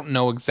I don't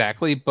know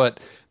exactly, but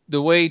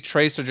the way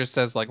Tracer just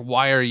says like,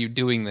 "Why are you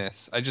doing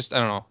this?" I don't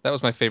know. That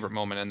was my favorite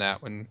moment in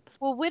that when.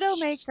 Well,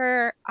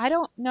 Widowmaker, I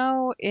don't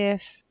know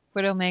if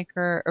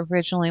Widowmaker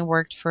originally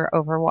worked for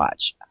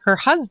Overwatch. Her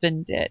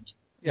husband did,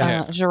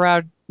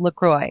 Gerard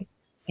Lacroix,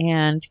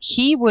 and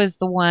he was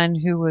the one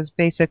who was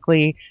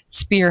basically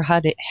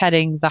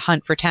spearheading the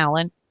hunt for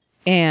Talon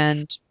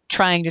and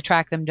trying to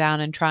track them down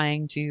and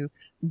trying to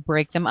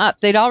break them up.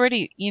 They'd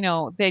already,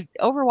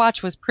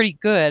 Overwatch was pretty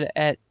good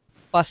at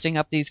busting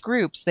up these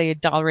groups. They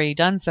had already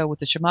done so with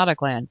the Shimada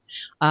clan.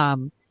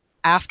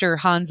 After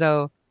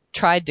Hanzo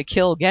tried to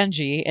kill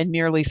Genji and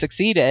nearly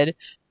succeeded,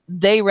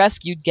 they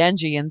rescued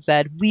Genji and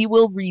said, "We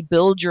will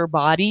rebuild your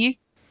body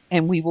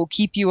and we will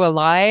keep you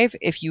alive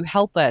if you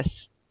help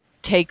us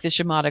take the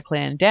Shimada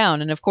clan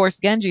down." And of course,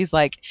 Genji's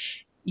like,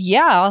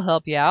 "Yeah, I'll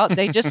help you out.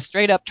 They just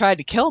straight up tried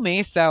to kill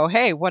me. So,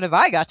 hey, what have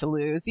I got to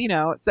lose?"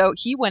 So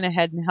he went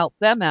ahead and helped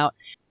them out.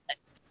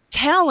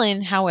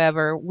 Talon,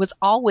 however, was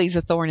always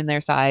a thorn in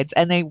their sides,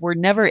 and they were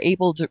never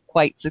able to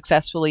quite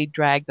successfully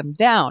drag them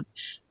down.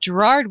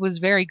 Gerard was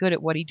very good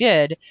at what he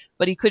did,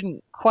 but he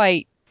couldn't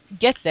quite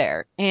get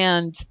there.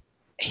 And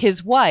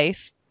his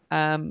wife,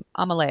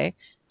 Amelie,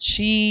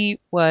 it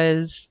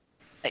was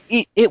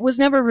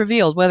never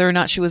revealed whether or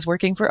not she was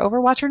working for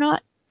Overwatch or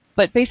not.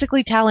 But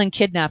basically, Talon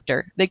kidnapped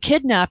her. They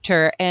kidnapped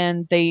her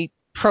and they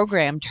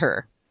programmed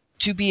her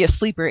to be a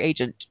sleeper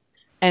agent.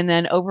 And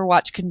then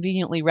Overwatch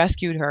conveniently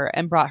rescued her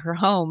and brought her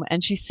home,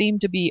 and she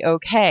seemed to be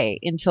okay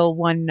until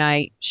one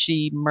night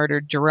she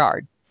murdered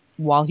Gerard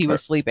while he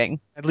was sleeping.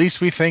 At least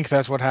we think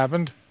that's what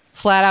happened.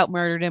 Flat out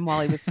murdered him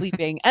while he was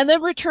sleeping, and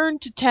then returned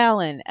to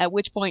Talon, at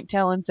which point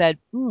Talon said,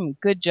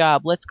 "Good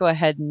job. Let's go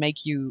ahead and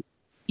make you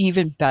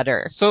even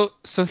better." So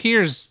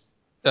here's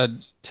a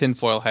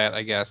tinfoil hat,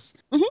 I guess.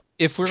 Mm-hmm.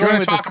 If we're going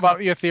to talk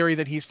about your theory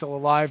that he's still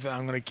alive,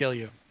 I'm going to kill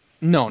you.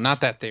 No,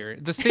 not that theory.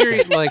 The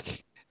theory,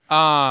 like,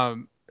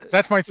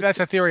 that's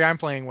a theory I'm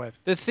playing with.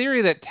 The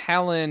theory that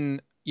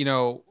Talon,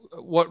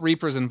 what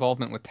Reaper's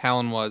involvement with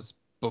Talon was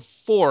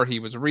before he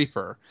was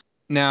Reaper.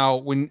 Now,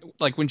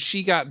 when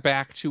she got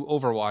back to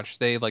Overwatch,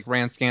 they like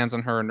ran scans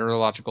on her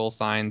neurological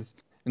signs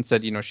and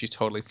said, she's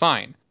totally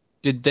fine.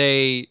 Did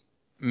they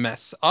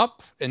mess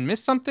up and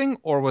miss something,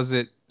 or was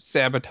it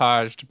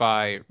sabotaged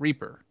by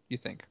Reaper, you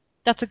think?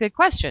 That's a good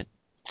question.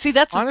 See,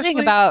 that's the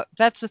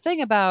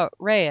thing about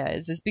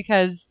Reyes, is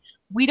because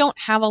we don't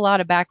have a lot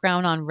of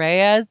background on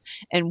Reyes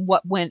and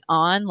what went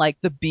on, like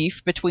the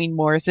beef between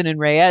Morrison and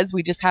Reyes.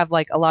 We just have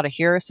like a lot of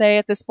hearsay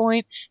at this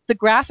point. The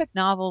graphic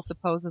novel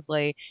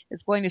supposedly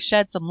is going to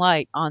shed some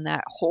light on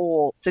that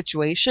whole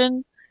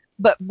situation,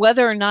 but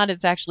whether or not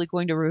it's actually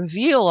going to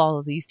reveal all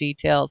of these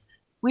details,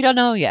 we don't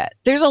know yet.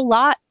 There's a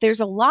lot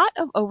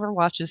of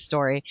Overwatch's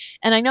story,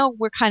 and I know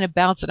we're kind of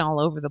bouncing all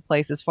over the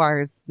place as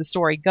far as the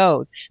story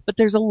goes, but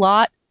there's a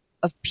lot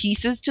of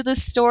pieces to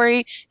this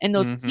story, and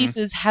those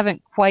pieces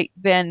haven't quite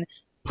been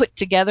put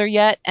together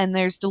yet, and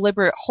there's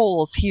deliberate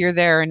holes here,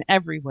 there, and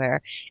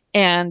everywhere.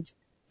 And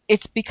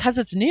it's because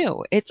it's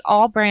new. It's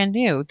all brand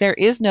new. There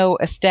is no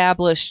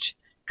established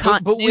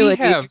continuity.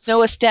 There's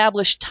no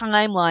established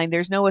timeline.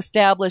 There's no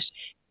established...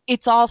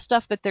 It's all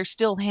stuff that they're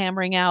still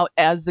hammering out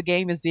as the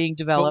game is being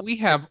developed. But we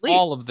have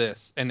all of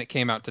this, and it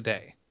came out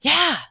today.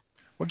 Yeah.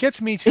 What gets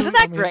me too... Isn't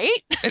that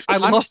great? I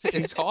love it.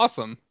 It's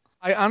awesome.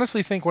 I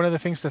honestly think one of the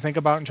things to think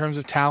about in terms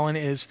of Talon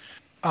is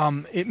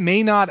It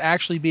may not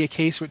actually be a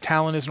case with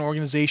Talon as an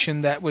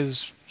organization that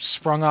was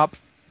sprung up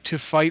to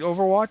fight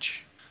Overwatch.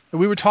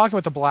 We were talking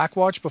about the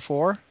Blackwatch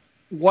before.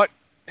 What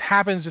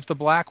happens if the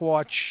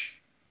Blackwatch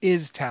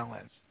is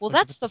Talon? Well,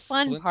 that's the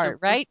fun part,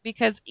 right?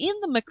 Because in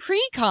the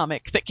McCree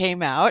comic that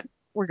came out,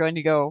 we're going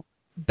to go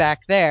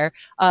back there.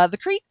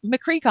 The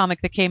McCree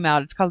comic that came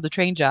out, it's called The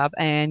Train Job,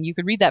 and you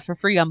can read that for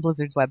free on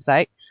Blizzard's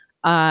website.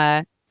 McCree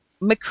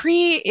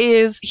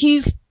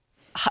he's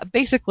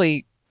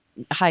basically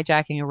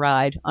hijacking a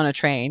ride on a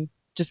train,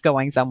 just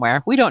going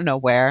somewhere. We don't know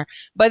where.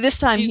 By this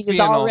time, he has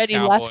already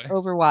left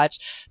Overwatch.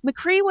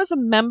 McCree was a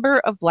member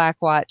of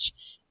Blackwatch,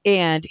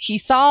 and he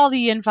saw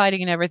the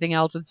infighting and everything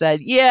else and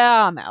said,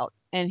 yeah, I'm out.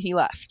 And he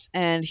left.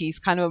 And he's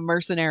kind of a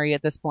mercenary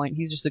at this point.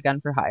 He's just a gun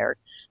for hire.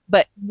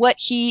 But what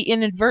he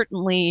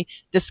inadvertently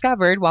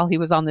discovered while he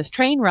was on this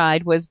train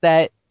ride was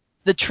that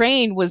the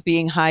train was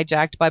being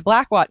hijacked by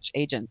Blackwatch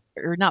agents,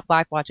 or not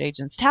Blackwatch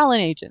agents,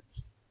 Talon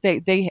agents.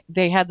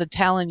 They had the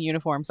Talon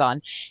uniforms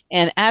on.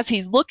 And as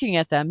he's looking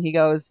at them, he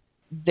goes,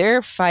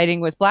 they're fighting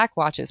with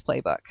Blackwatch's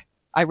playbook.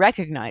 I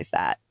recognize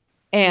that.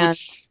 And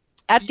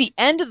at the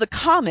end of the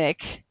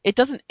comic, it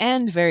doesn't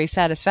end very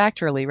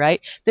satisfactorily,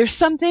 right? There's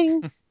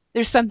something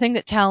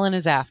that Talon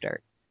is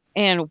after.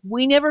 And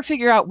we never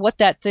figure out what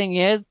that thing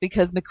is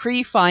because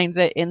McCree finds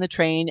it in the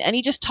train and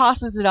he just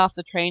tosses it off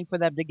the train for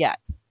them to get.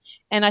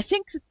 And I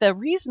think that the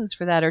reasons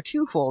for that are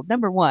twofold.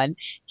 Number one,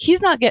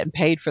 he's not getting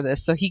paid for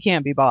this, so he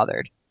can't be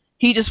bothered.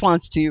 He just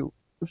wants to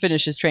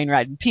finish his train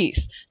ride in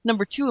peace.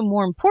 Number two, and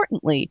more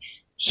importantly,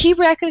 he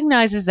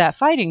recognizes that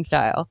fighting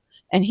style.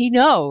 And he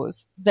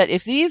knows that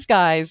if these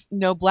guys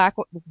know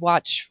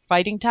Blackwatch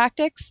fighting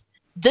tactics,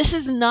 this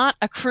is not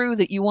a crew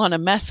that you want to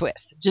mess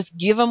with. Just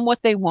give them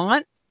what they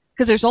want,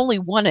 because there's only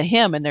one of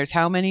him, and there's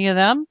how many of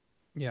them?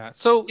 Yeah,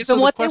 so give them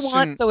what they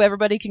want so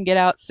everybody can get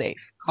out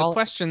safe. The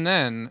question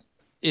then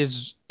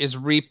is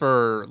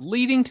Reaper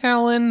leading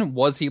Talon?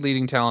 Was he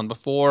leading Talon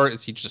before?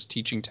 Is he just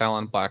teaching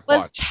Talon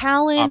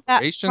Blackwatch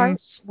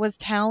operations? Was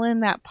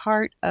Talon that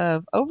part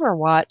of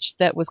Overwatch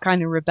that was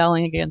kind of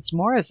rebelling against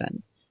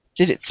Morrison?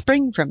 Did it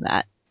spring from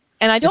that?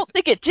 And I don't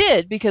think it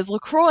did, because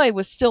LaCroix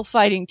was still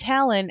fighting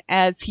Talon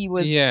as he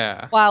was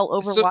while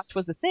Overwatch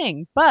was a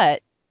thing.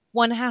 But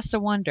one has to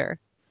wonder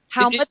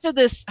how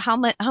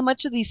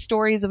much of these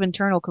stories of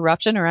internal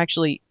corruption are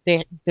actually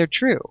they're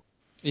true.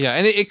 Yeah,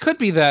 and it could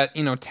be that,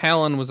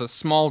 Talon was a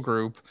small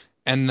group,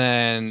 and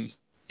then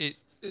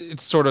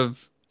it's sort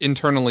of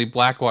internally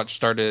Blackwatch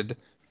started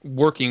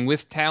working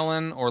with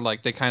Talon, or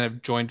like they kind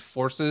of joined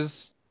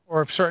forces.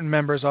 Or certain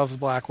members of the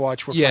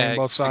Blackwatch were playing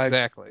both sides.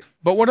 Exactly.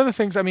 But one of the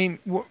things, I mean,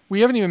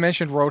 we haven't even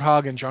mentioned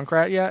Roadhog and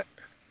Junkrat yet.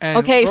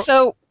 And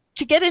so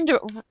to get into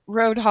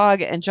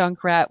Roadhog and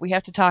Junkrat, we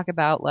have to talk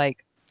about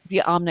like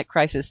the Omnic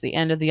Crisis, the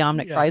end of the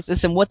Omnic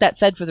Crisis, and what that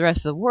said for the rest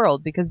of the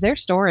world, because their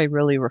story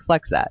really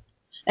reflects that.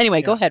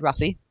 Anyway, go ahead,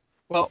 Rossi.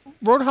 Well,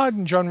 Roadhog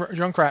and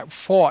Junkrat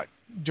fought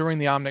during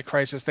the Omnic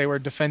Crisis. They were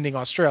defending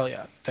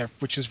Australia,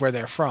 which is where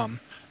they're from.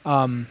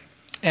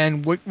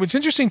 And what's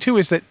interesting too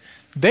is that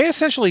they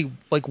essentially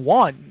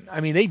won.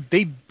 I mean,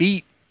 they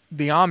beat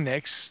the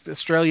Omnics.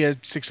 Australia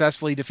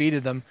successfully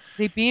defeated them.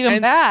 They beat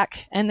them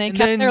back, and they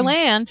kept their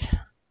land.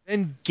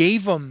 And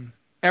gave them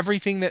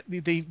everything that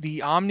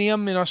the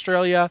Omnium in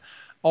Australia,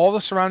 all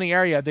the surrounding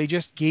area, they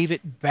just gave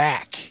it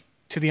back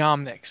to the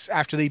Omnics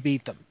after they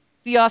beat them.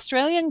 The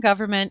Australian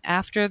government,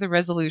 after the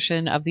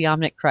resolution of the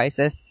Omnic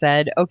Crisis,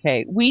 said,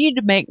 okay, we need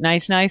to make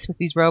nice with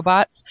these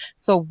robots,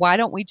 so why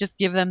don't we just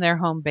give them their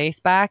home base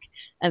back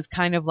as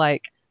kind of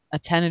like a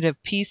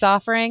tentative peace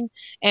offering,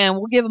 and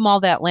we'll give them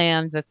all that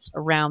land that's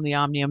around the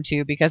Omnium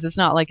too, because it's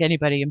not like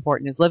anybody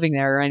important is living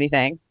there or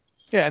anything.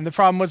 Yeah, and the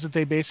problem was that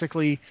they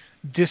basically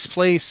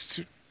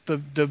displaced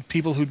the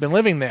people who'd been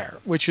living there,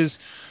 which is...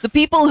 the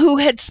people who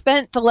had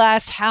spent the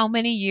last how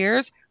many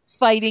years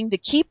fighting to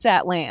keep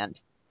that land.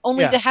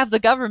 Only to have the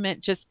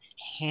government just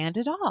hand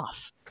it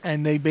off.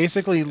 And they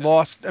basically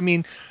lost. I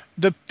mean,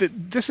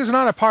 this is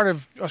not a part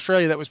of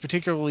Australia that was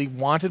particularly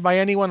wanted by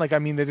anyone. Like, I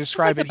mean, they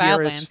describe it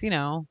here as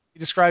They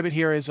describe it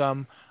here as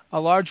a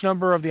large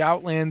number of the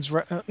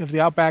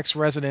outback's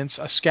residents,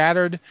 a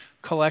scattered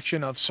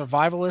collection of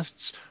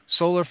survivalists,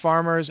 solar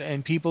farmers,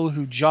 and people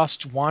who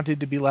just wanted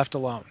to be left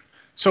alone.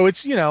 So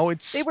it's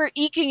they were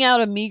eking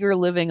out a meager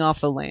living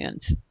off the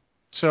land.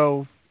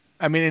 So.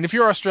 I mean, and if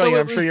you're Australian,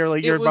 I'm sure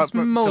you're about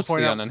mostly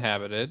to point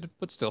uninhabited,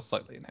 but still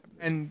slightly inhabited.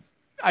 And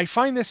I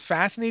find this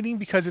fascinating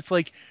because it's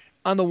like,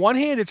 on the one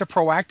hand, it's a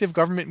proactive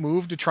government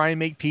move to try and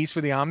make peace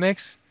with the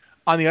Omnics.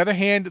 On the other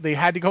hand, they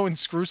had to go and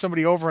screw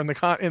somebody over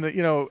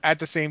at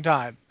the same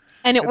time.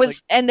 And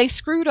and they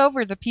screwed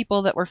over the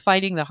people that were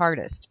fighting the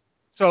hardest.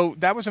 So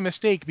that was a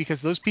mistake,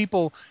 because those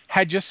people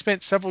had just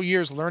spent several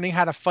years learning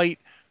how to fight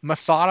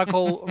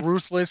methodical,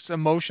 ruthless,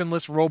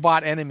 emotionless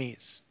robot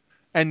enemies,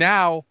 and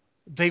now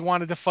they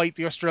wanted to fight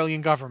the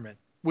Australian government,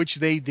 which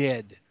they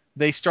did.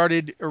 They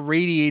started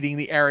irradiating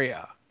the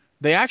area.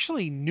 They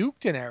actually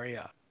nuked an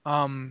area.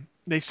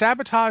 They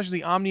sabotaged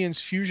the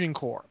Omnium's fusion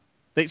core.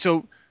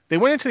 They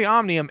went into the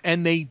Omnium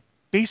and they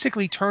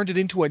basically turned it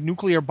into a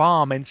nuclear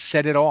bomb and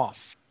set it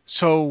off.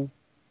 So,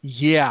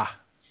 yeah.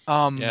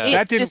 It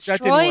That didn't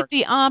destroyed work.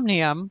 the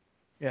Omnium.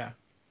 Yeah.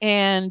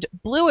 And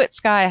blew it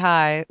sky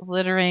high,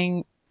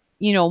 littering,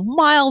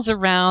 miles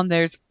around.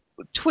 There's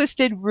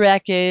twisted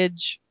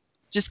wreckage,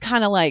 just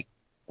kind of like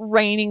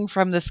raining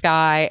from the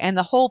sky, and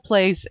the whole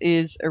place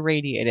is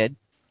irradiated.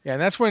 Yeah,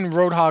 and that's when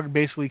Roadhog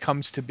basically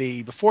comes to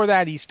be. Before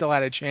that, he still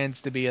had a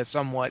chance to be a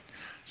somewhat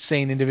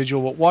sane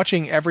individual, but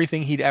watching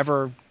everything he'd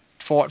ever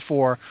fought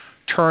for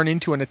turn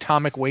into an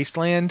atomic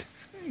wasteland,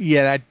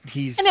 yeah, And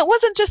it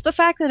wasn't just the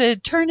fact that it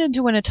had turned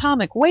into an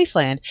atomic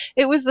wasteland.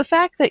 It was the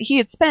fact that he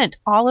had spent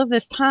all of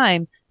this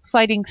time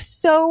fighting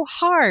so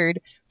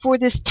hard for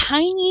this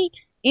tiny,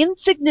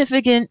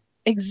 insignificant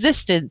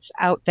existence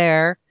out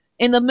there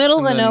in the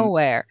middle of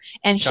nowhere.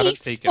 And he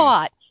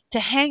fought to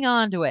hang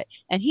on to it.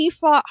 And he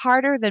fought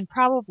harder than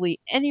probably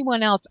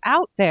anyone else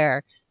out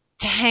there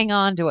to hang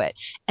on to it.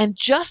 And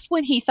just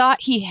when he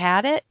thought he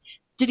had it,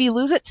 did he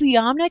lose it to the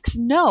Omnics?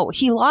 No,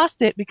 he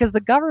lost it because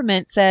the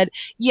government said,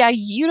 yeah,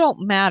 you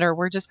don't matter.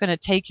 We're just going to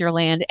take your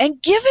land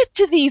and give it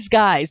to these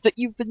guys that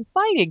you've been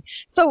fighting.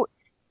 So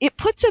it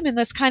puts him in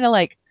this kind of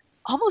like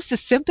almost a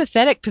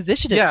sympathetic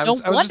position. Yeah, no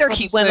wonder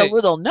he went a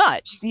little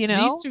nuts,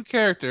 These two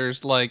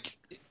characters, like,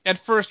 at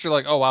first you're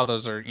like, oh, wow,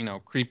 those are,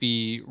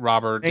 creepy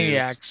robber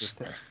maniacs.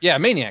 dudes. Yeah,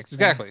 maniacs,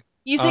 exactly.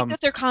 You think that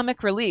they're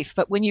comic relief,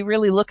 but when you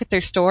really look at their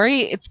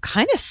story, it's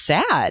kind of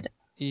sad.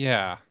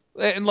 Yeah.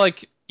 And,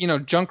 like,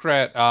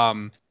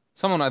 Junkrat,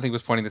 someone I think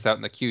was pointing this out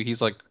in the queue.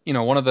 He's like,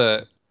 one of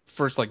the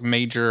first, like,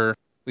 major, at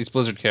least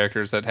Blizzard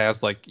characters that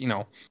has, like,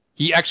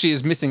 he actually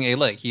is missing a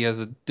leg. He has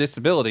a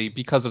disability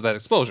because of that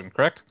explosion,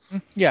 correct?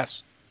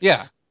 Yes.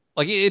 Yeah.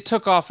 Like, it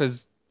took off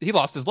he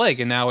lost his leg,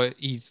 and now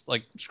he's,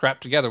 like,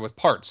 strapped together with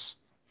parts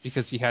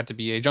because he had to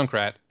be a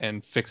Junkrat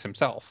and fix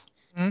himself.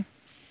 Mm-hmm.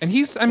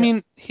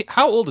 And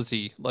how old is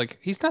he? Like,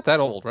 he's not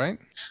that old, right?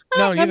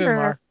 No, neither of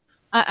them are.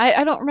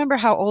 I don't remember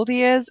how old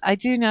he is. I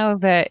do know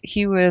that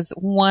he was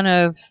one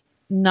of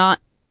not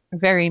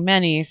very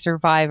many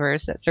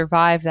survivors that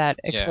survived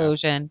that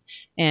explosion.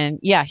 Yeah. And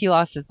yeah, he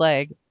lost his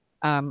leg,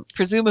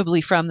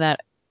 presumably from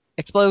that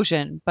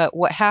explosion. But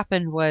what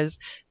happened was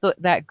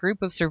that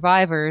group of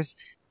survivors,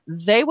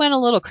 they went a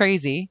little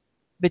crazy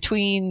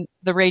between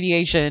the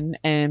radiation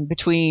and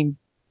between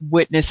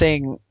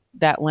witnessing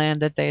that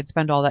land that they had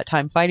spent all that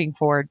time fighting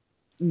for.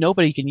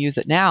 Nobody can use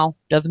it now.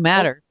 Doesn't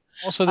matter.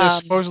 Also, there's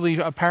supposedly,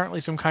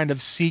 apparently, some kind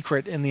of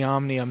secret in the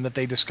Omnium that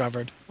they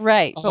discovered.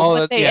 Right, but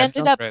what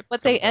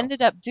they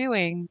ended up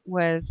doing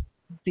was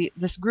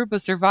this group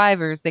of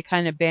survivors. They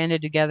kind of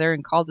banded together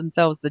and called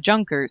themselves the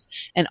Junkers,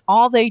 and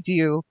all they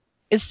do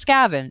is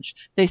scavenge.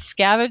 They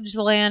scavenge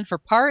the land for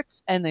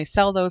parts, and they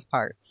sell those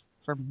parts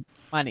for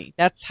money.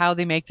 That's how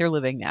they make their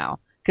living now,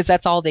 because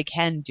that's all they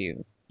can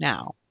do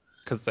now.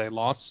 Because they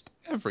lost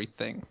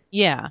everything.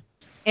 Yeah,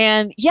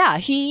 and yeah,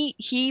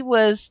 he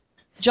was.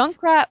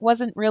 Junkrat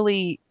wasn't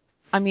really,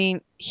 I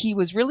mean, he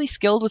was really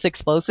skilled with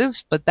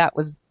explosives, but that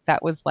was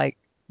like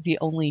the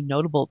only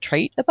notable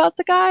trait about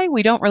the guy.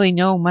 We don't really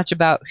know much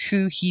about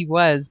who he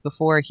was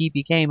before he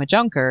became a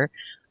Junker.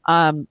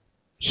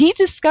 He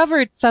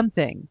discovered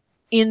something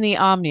in the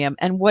Omnium,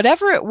 and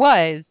whatever it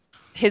was,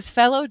 his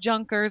fellow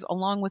Junkers,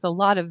 along with a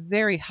lot of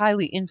very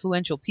highly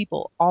influential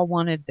people, all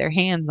wanted their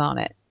hands on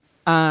it.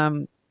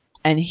 And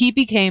he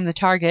became the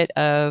target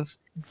of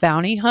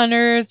bounty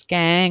hunters,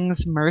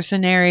 gangs,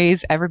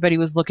 mercenaries. Everybody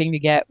was looking to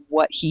get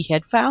what he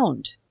had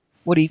found,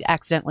 what he'd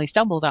accidentally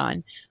stumbled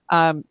on.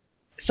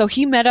 So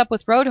he met up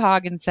with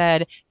Roadhog and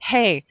said,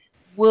 hey,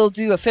 we'll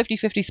do a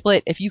 50-50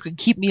 split if you can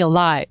keep me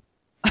alive.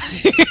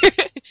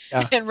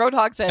 Yeah. And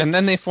Roadhog said, and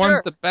then they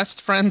formed the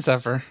best friends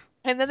ever.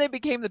 And then they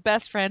became the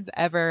best friends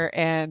ever,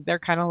 and they're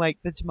kind of like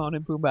the Timon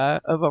and Pumbaa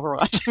of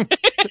Overwatch.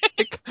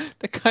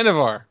 They kind of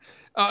are.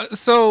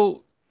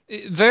 So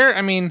they're,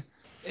 I mean,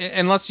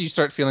 unless you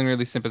start feeling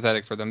really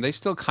sympathetic for them, they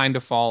still kind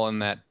of fall in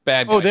that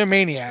bad guy. Oh, they're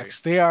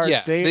maniacs. They are.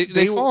 Yeah,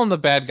 they fall in the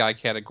bad guy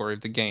category of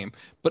the game.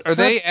 But are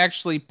they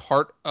actually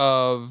part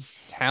of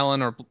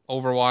Talon or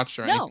Overwatch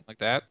or anything like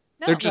that?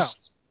 No. They're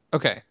just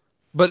okay.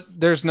 But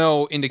there's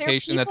no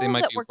indication that they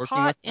might be working with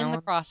Talon? In the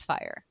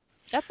crossfire.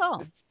 That's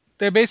all.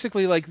 They're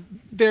basically like,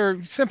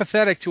 they're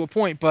sympathetic to a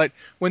point, but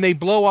when they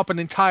blow up an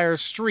entire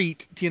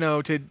street,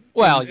 it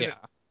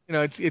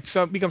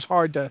becomes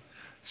hard to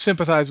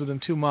sympathize with them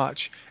too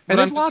much. And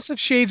there's lots of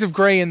shades of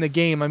gray in the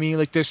game. I mean,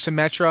 like, there's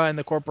Symmetra and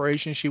the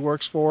corporation she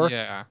works for.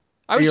 Yeah.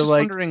 I was just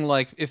wondering,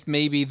 like, if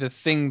maybe the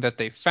thing that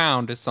they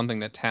found is something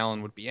that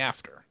Talon would be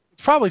after.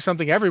 It's probably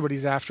something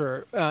everybody's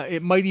after.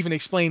 It might even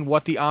explain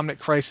what the Omnic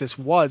Crisis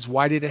was.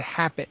 Why did it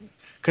happen?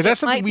 Because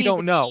that's something we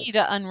don't know. It might be the key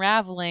to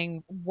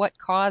unraveling what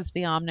caused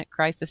the Omnic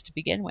Crisis to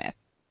begin with.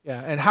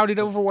 Yeah, and how did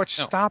Overwatch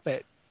stop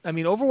it? I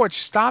mean, Overwatch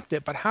stopped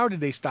it, but how did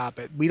they stop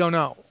it? We don't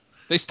know.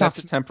 They stopped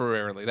it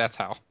temporarily. That's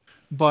how.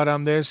 But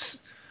there's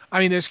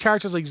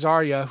characters like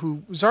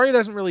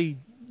Zarya,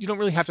 you don't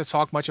really have to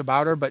talk much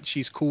about her, but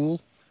she's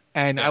cool.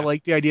 And I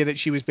like the idea that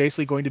she was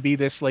basically going to be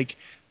this, like,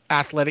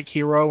 athletic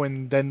hero,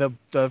 and then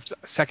the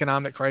second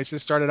Omnic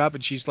Crisis started up,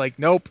 and she's like,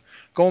 nope,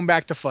 going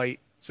back to fight.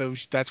 So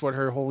that's what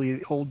her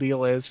whole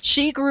deal is.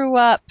 She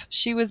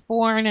was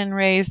born and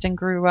raised and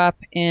grew up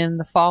in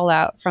the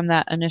fallout from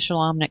that initial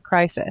Omnic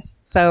crisis.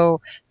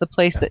 So the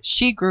place that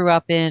she grew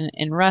up in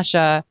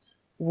Russia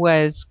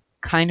was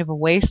kind of a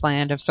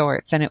wasteland of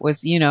sorts. And it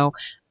was,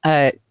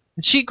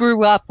 she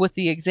grew up with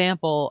the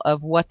example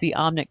of what the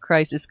Omnic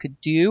crisis could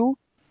do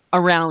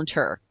around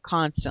her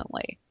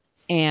constantly.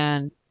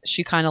 And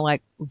she kind of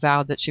like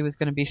vowed that she was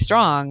going to be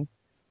strong.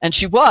 And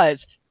she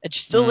was. It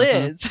still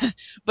is.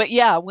 But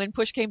yeah, when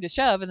push came to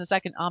shove and the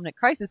second Omnic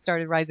crisis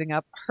started rising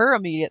up, her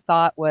immediate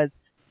thought was,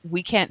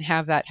 we can't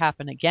have that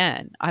happen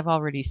again. I've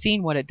already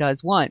seen what it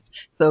does once.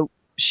 So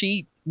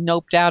she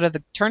noped out of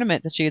the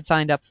tournament that she had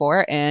signed up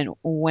for and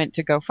went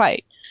to go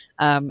fight.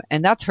 And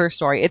that's her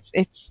story.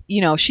 It's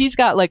she's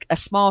got like a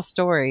small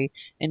story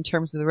in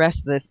terms of the rest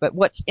of this. But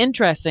what's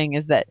interesting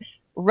is that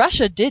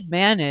Russia did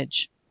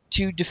manage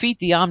to defeat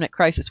the Omnic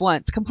crisis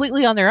once,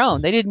 completely on their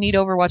own. They didn't need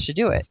Overwatch to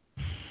do it.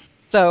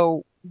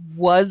 So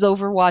was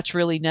Overwatch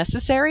really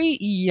necessary?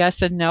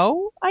 Yes and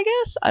no, I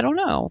guess. I don't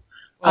know.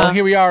 Well,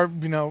 here we are,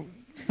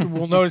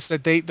 we'll notice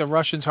that the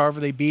Russians,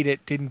 however they beat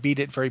it, didn't beat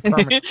it very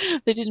permanently.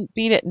 They didn't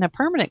beat it in a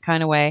permanent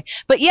kind of way.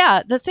 But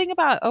yeah, the thing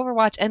about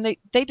Overwatch, and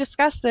they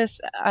discussed this,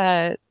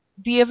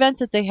 the event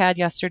that they had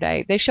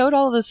yesterday, they showed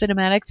all of the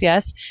cinematics,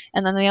 yes,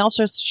 and then they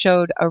also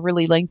showed a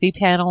really lengthy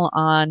panel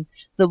on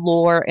the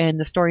lore and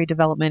the story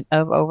development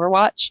of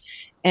Overwatch.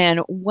 And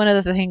one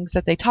of the things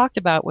that they talked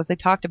about was the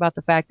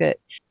fact that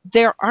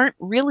there aren't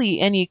really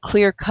any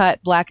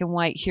clear-cut black and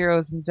white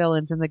heroes and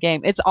villains in the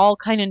game. It's all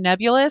kind of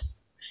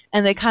nebulous,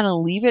 and they kind of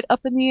leave it up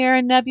in the air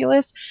and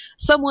nebulous.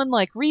 Someone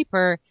like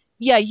Reaper,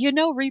 yeah,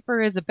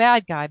 Reaper is a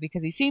bad guy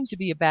because he seems to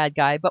be a bad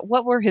guy, but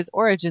what were his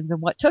origins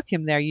and what took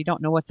him there? You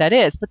don't know what that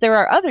is. But there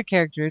are other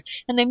characters,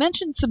 and they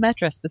mentioned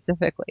Symmetra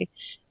specifically.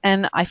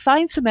 And I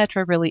find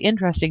Symmetra really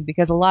interesting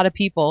because a lot of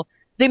people,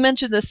 they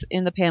mentioned this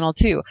in the panel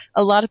too,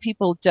 a lot of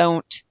people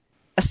don't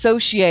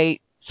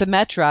associate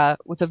Symmetra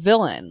with a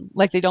villain.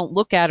 Like they don't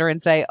look at her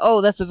and say, oh,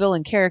 that's a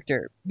villain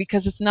character,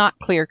 because it's not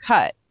clear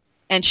cut.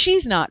 And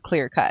she's not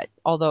clear cut,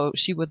 although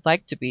she would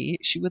like to be.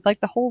 She would like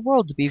the whole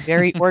world to be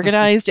very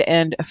organized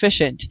and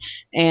efficient.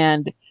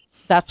 And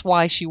that's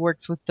why she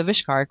works with the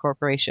Vishkar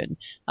Corporation.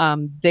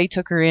 They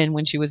took her in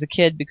when she was a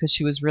kid because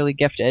she was really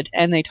gifted,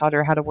 and they taught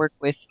her how to work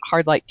with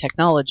hard-light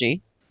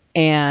technology.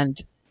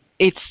 And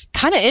it's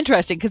kind of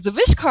interesting because the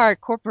Vishkar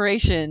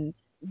Corporation,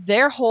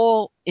 their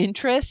whole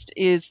interest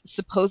is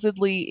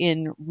supposedly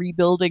in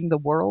rebuilding the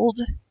world,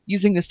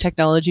 using this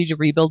technology to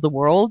rebuild the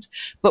world.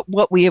 But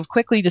what we have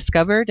quickly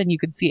discovered, and you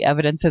can see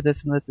evidence of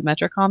this in the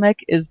Symmetra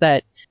comic, is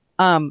that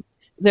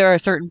there are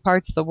certain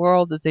parts of the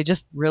world that they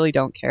just really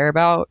don't care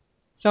about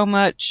so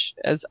much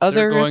as others.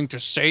 They're going to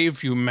save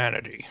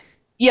humanity.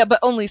 Yeah, but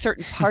only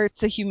certain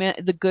parts of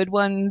the good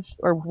ones,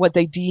 or what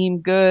they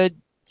deem good.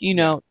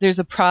 There's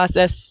a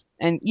process.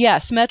 And yeah,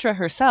 Symmetra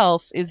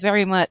herself is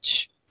very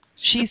much,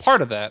 she's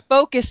part of that,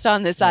 focused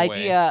on this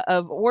idea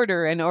of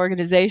order and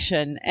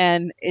organization,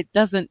 and it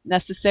doesn't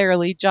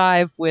necessarily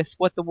jive with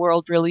what the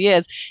world really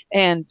is.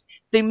 And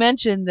they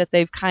mentioned that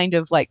they've kind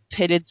of like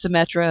pitted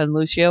Symmetra and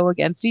Lucio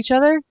against each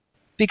other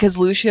because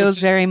Lucio's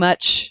very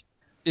much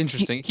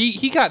interesting.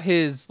 He got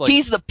his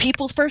he's the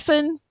people's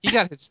person. He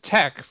got his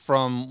tech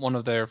from one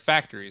of their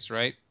factories,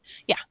 right?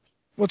 Yeah.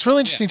 What's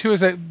really interesting too is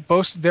that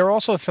both they're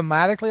also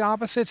thematically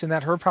opposites in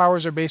that her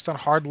powers are based on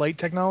hard light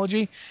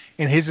technology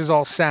and his is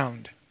all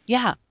sound.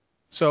 Yeah.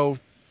 So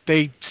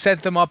they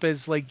set them up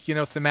as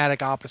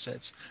thematic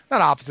opposites.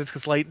 Not opposites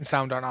because light and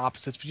sound aren't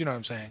opposites, but you know what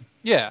I'm saying.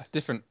 Yeah,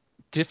 different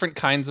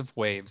kinds of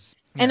waves.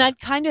 And I'd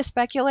kind of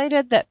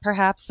speculated that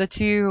perhaps the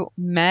two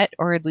met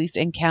or at least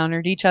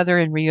encountered each other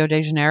in Rio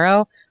de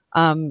Janeiro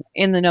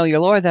in the Know Your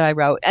Lore that I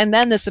wrote. And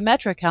then the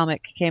Symmetra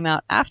comic came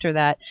out after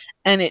that,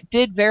 and it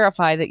did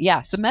verify that, yeah,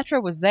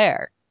 Symmetra was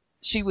there.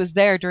 She was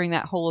there during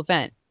that whole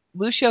event.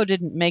 Lucio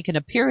didn't make an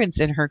appearance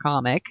in her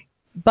comic,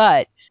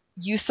 but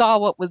you saw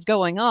what was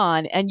going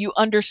on, and you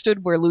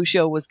understood where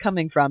Lucio was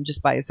coming from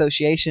just by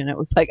association. It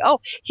was like, oh,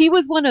 he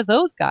was one of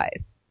those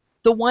guys.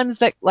 The ones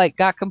that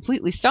got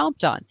completely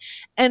stomped on.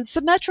 And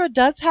Symmetra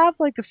does have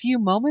a few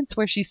moments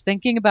where she's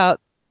thinking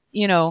about,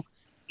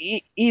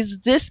 is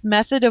this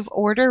method of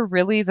order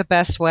really the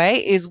best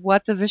way? Is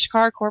what the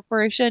Vishkar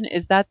Corporation,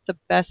 is that the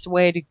best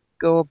way to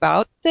go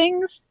about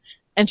things?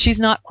 And she's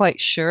not quite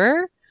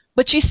sure,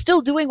 but she's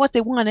still doing what they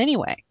want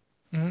anyway.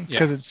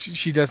 Because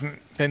she doesn't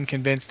been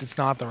convinced it's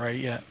not the right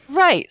yet.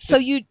 Right. So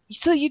you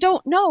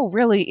don't know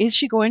really. Is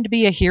she going to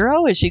be a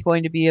hero? Is she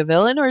going to be a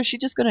villain? Or is she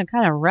just going to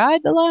kind of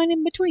ride the line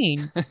in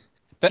between?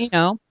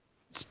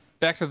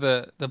 Back to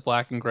the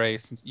black and gray,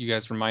 since you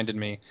guys reminded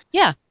me.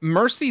 Yeah.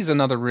 Mercy's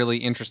another really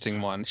interesting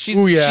one.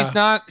 She's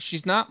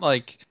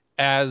not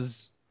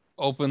as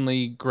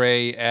openly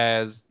gray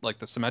as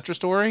the Symmetra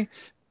story,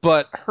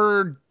 but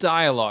her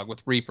dialogue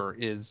with Reaper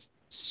is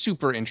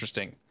super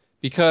interesting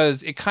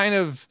because it kind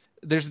of,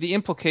 there's the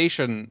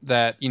implication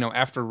that,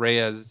 after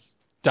Reyes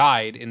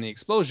died in the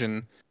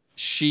explosion,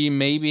 she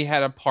maybe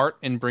had a part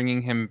in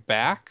bringing him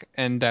back,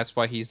 and that's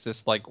why he's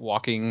this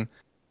walking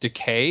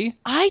decay.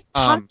 I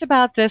talked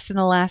about this in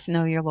the last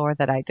Know Your Lore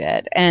that I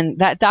did, and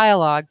that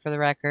dialogue, for the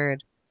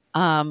record,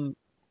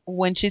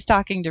 when she's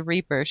talking to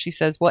Reaper, she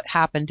says, "What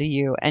happened to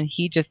you?" And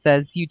he just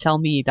says, "You tell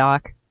me,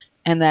 Doc."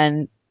 And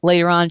then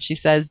later on, she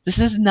says, "This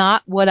is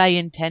not what I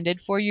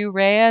intended for you,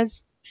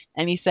 Reyes."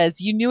 And he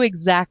says, "You knew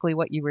exactly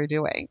what you were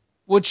doing."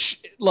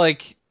 Which,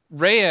 like,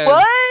 Reyes...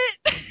 What?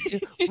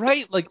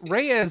 Right, like,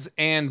 Reyes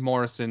and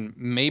Morrison,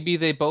 maybe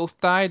they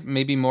both died,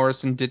 maybe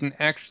Morrison didn't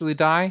actually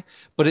die,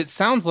 but it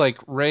sounds like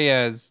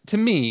Reyes, to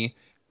me,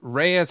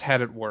 Reyes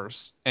had it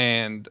worse,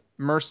 and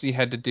Mercy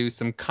had to do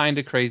some kind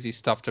of crazy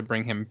stuff to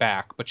bring him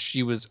back, but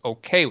she was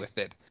okay with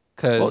it.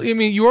 Well, I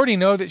mean, you already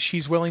know that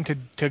she's willing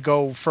to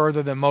go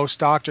further than most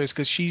doctors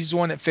because she's the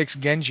one that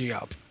fixed Genji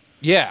up.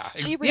 Yeah.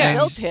 She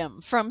rebuilt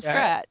him from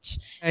scratch.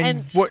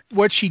 And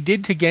what she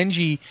did to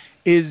Genji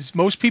is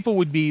most people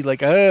would be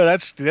like, "Oh,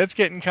 that's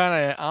getting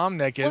kind of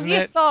Omnic, isn't it?"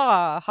 Well, you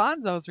saw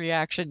Hanzo's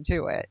reaction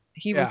to it.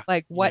 He was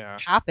like, "What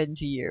happened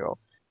to you?"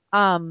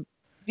 The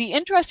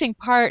interesting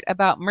part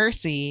about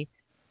Mercy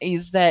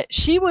is that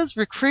she was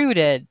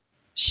recruited.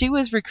 She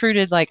was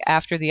recruited like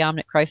after the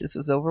Omnic crisis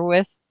was over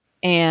with,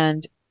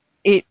 and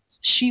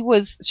she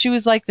was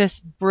like this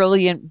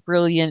brilliant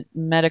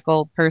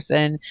medical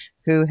person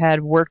who had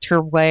worked her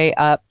way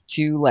up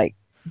to like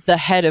the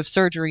head of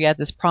surgery at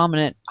this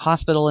prominent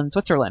hospital in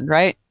Switzerland,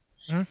 right?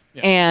 Mm-hmm.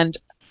 Yeah. And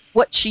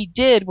what she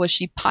did was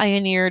she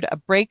pioneered a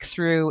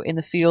breakthrough in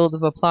the field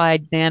of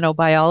applied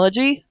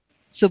nanobiology.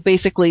 So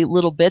basically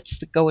little bits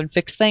that go and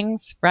fix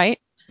things, right?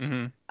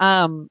 Mm-hmm.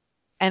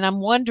 And I'm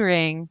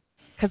wondering,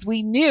 because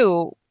we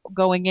knew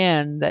going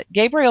in that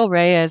Gabriel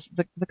Reyes,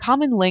 the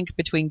common link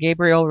between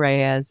Gabriel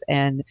Reyes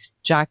and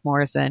Jack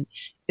Morrison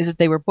is that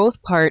they were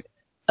both part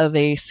of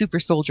a super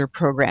soldier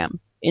program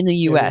in the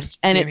U.S.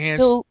 and it's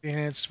still the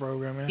enhanced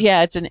program.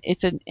 Yeah, it's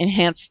an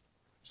enhanced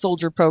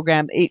soldier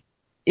program.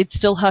 It's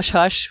still hush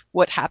hush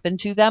what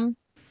happened to them,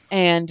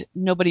 and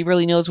nobody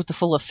really knows what the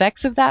full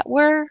effects of that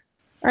were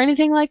or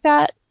anything like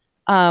that.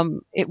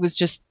 It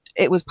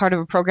was part of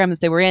a program that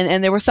they were in,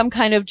 and there was some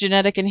kind of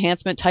genetic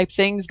enhancement type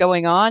things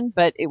going on,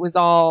 but it was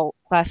all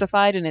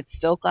classified, and it's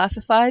still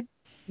classified.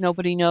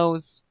 Nobody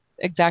knows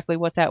exactly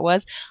what that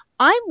was.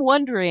 I'm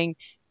wondering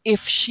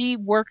if she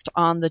worked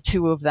on the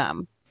two of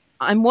them.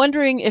 I'm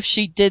wondering if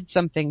she did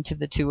something to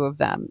the two of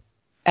them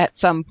at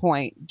some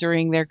point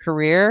during their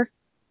career.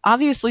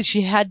 Obviously,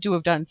 she had to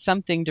have done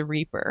something to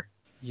Reaper.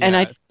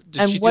 Yeah.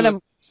 Did she do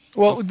it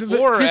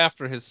before or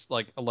after his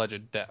like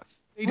alleged death?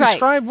 They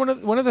describe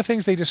one of the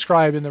things they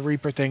describe in the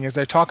Reaper thing is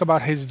they talk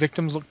about his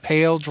victims look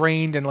pale,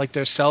 drained, and like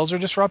their cells are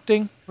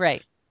disrupting.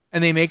 Right.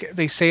 And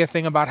they say a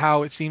thing about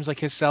how it seems like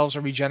his cells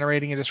are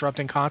regenerating and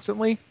disrupting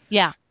constantly.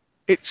 Yeah.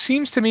 It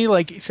seems to me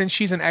like since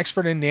she's an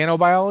expert in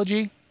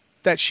nanobiology,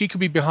 that she could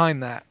be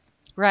behind that.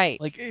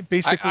 Right. Like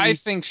basically, I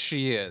think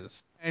she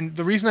is. And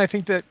the reason I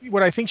think that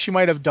what I think she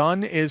might have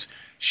done is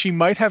she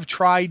might have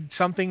tried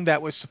something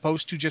that was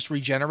supposed to just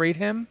regenerate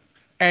him,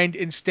 and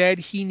instead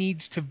he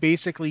needs to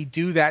basically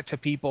do that to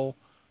people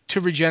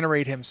to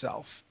regenerate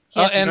himself.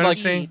 And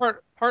like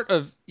part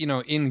of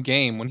in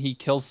game when he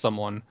kills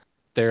someone,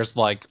 there's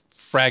like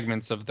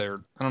fragments of their,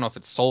 I don't know if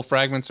it's soul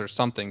fragments or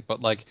something,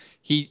 but like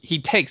he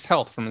takes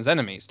health from his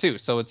enemies too,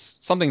 so it's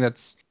something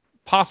that's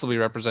possibly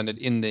represented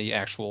in the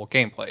actual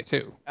gameplay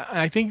too.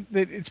 I think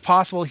that it's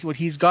possible what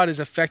he's got is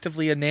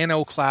effectively a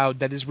nano cloud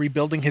that is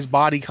rebuilding his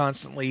body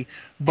constantly,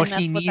 but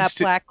and that's what that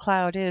black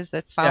cloud is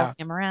that's following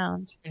him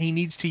around. And he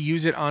needs to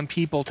use it on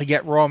people to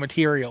get raw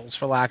materials,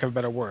 for lack of a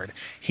better word.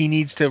 He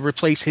needs to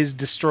replace his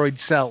destroyed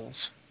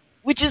cells.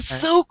 Which is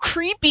so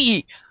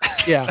creepy.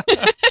 Yeah.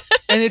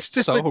 And it's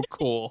just so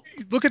cool.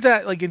 Look at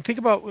that, like, and think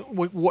about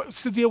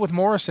what's the deal with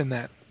Morrison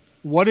then?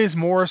 What is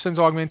Morrison's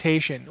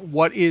augmentation?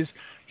 What is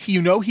he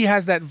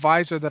has that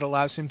visor that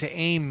allows him to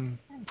aim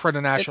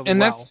preternaturally and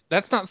well.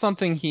 That's not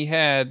something he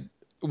had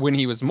when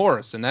he was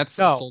Morrison. That's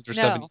a Soldier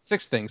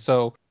 76 thing.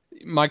 So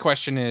my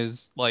question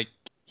is, like,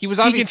 he was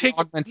obviously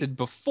augmented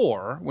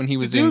before when he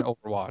was in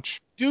Overwatch.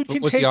 Dude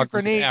can take a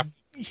grenade. After?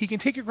 He can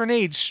take a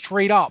grenade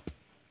straight up.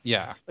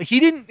 Yeah. Like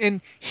he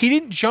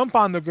didn't jump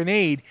on the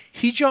grenade.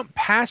 He jumped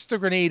past the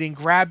grenade and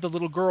grabbed the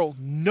little girl,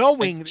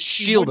 knowing that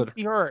she wouldn't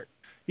be hurt.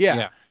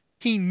 Yeah.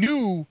 He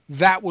knew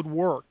that would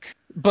work.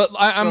 But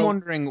I'm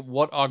wondering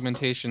what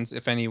augmentations,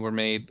 if any, were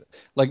made.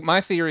 Like,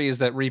 my theory is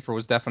that Reaper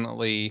was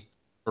definitely,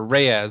 or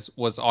Reyes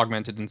was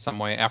augmented in some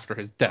way after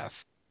his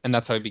death, and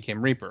that's how he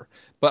became Reaper.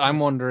 But I'm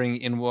wondering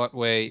in what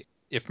way,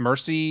 if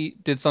Mercy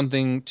did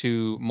something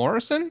to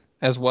Morrison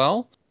as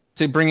well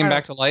to bring him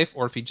back to life,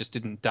 or if he just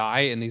didn't die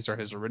and these are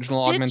his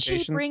original augmentations.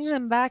 Did she bring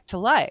them back to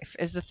life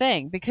is the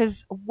thing,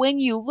 because when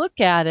you look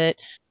at it,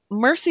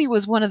 Mercy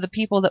was one of the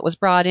people that was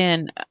brought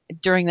in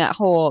during that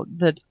whole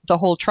the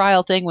whole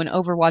trial thing when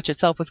Overwatch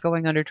itself was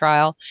going under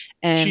trial,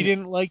 and she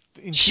didn't like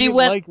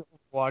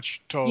Overwatch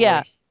totally.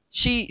 Yeah,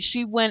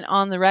 she went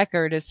on the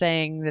record as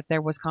saying that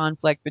there was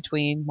conflict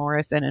between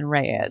Morrison and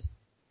Reyes,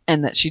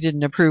 and that she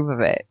didn't approve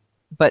of it,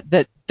 but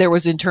that there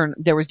was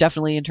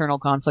definitely internal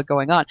conflict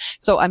going on.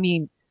 So I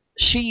mean,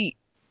 she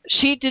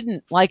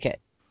didn't like it.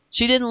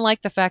 She didn't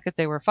like the fact that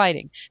they were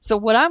fighting. So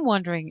what I'm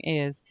wondering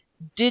is,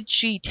 did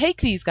she take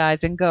these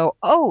guys and go,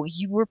 oh,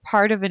 you were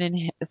part of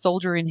a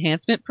soldier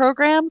enhancement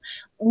program?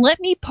 Let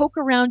me poke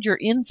around your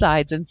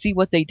insides and see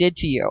what they did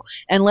to you.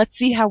 And let's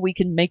see how we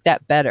can make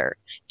that better.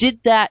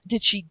 Did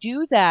she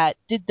do that?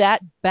 Did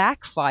that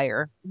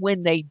backfire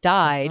when they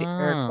died,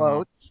 air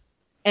quotes,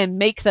 and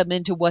make them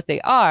into what they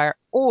are?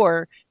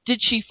 Or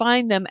did she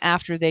find them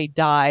after they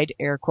died,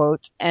 air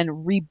quotes,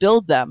 and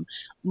rebuild them,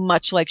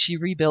 much like she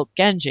rebuilt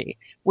Genji?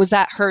 Was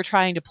that her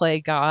trying to play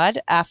God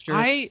after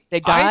they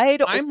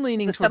died? I'm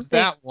leaning towards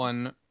that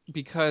one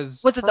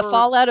because was it the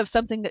fallout of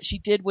something that she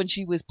did when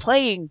she was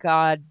playing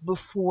God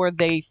before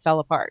they fell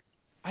apart?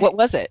 What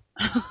was it?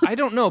 I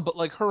don't know, but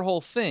like her whole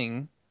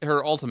thing,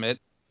 her ultimate,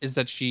 is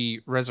that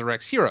she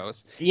resurrects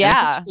heroes.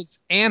 Yeah. And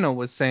Anna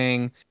was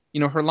saying, you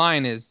know, her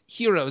line is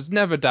 "Heroes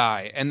never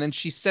die," and then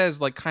she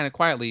says, like, kind of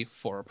quietly,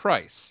 "For a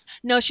price."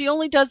 No, she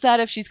only does that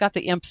if she's got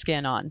the imp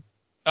skin on.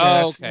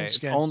 Oh, okay.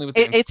 It's only with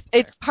the imp skin.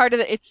 It's part of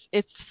the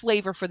it's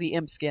flavor for the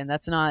imp skin.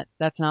 That's not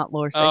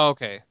lore. Oh,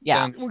 okay.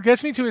 Yeah. Then, what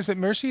gets me to is that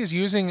Mercy is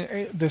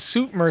using the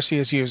suit. Mercy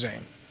is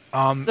using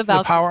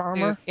the power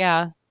armor.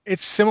 Yeah.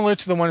 It's similar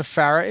to the one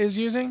Farah is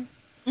using,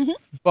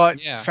 but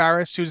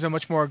Farah's suit is a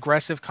much more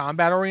aggressive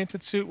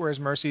combat-oriented suit, whereas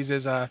Mercy's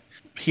is a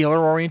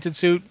healer-oriented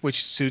suit,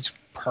 which suits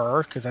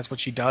her because that's what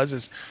she does,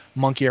 is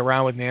monkey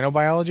around with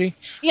nanobiology.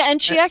 Yeah,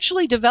 and she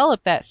actually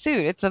developed that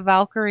suit. It's a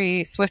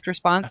Valkyrie swift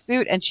response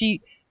suit, and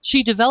she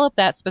developed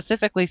that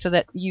specifically so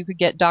that you could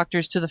get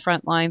doctors to the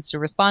front lines to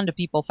respond to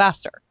people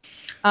faster.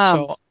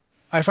 So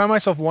I find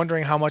myself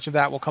wondering how much of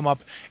that will come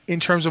up in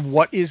terms of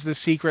what is the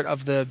secret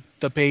of the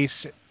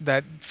base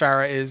that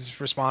Farah is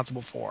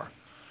responsible for.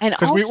 And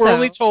because we're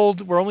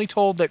only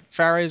told that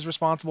Farah is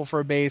responsible for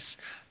a base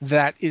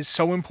that is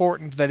so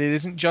important that it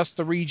isn't just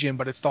the region,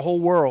 but it's the whole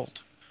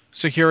world.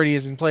 Security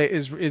is in play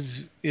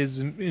is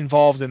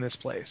involved in this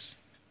place.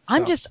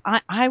 So.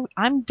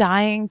 I'm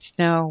dying to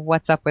know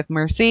what's up with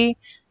Mercy.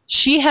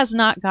 She has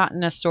not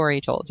gotten a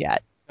story told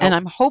yet, and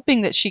I'm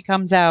hoping that she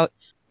comes out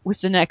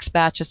with the next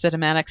batch of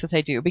cinematics that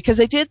they do, because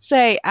they did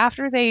say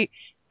after they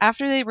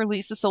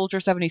released the Soldier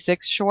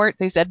 76 short,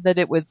 they said that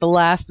it was the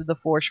last of the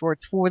 4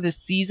 shorts for this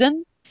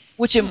season,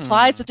 which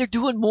implies that they're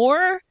doing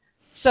more.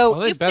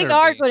 So if they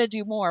are going to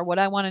do more, what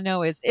I want to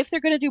know is, if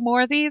they're going to do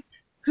more of these,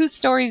 whose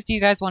stories do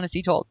you guys want to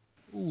see told?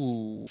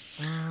 Ooh.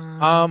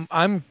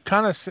 I'm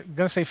kind of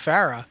going to say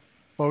Farah,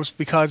 most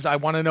because I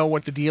want to know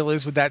what the deal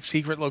is with that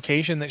secret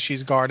location that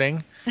she's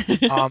guarding.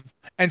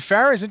 And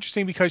Farah is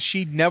interesting because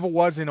she never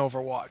was in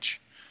Overwatch.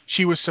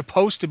 She was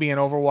supposed to be in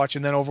Overwatch,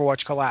 and then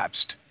Overwatch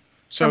collapsed.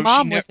 So her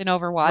mom was in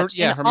Overwatch.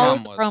 Her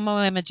mom was.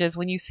 Promo images,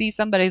 when you see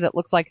somebody that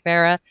looks like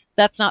Farah,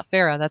 that's not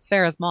Farah. That's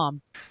Farah's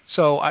mom.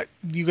 So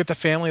you get the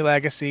family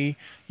legacy.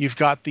 You've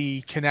got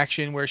the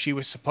connection where she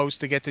was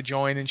supposed to get to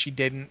join and she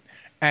didn't.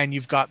 And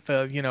you've got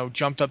the,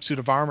 jumped up suit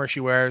of armor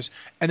she wears.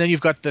 And then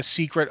you've got the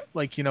secret,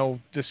 the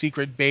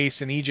secret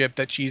base in Egypt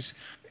that she's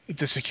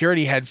the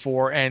security head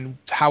for, and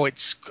how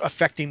it's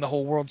affecting the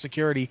whole world's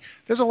security.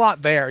 There's a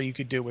lot there you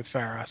could do with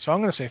Farah. So I'm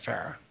going to say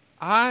Farah.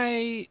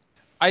 I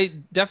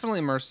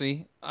definitely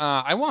Mercy.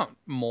 I want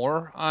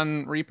more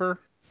on Reaper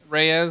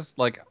Reyes.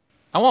 Like,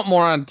 I want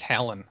more on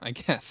Talon, I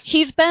guess.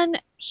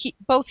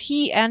 Both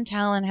he and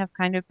Talon have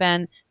kind of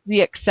been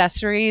the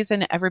accessories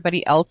in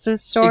everybody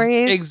else's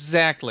stories.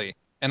 Exactly.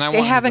 And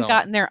they haven't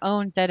gotten their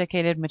own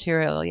dedicated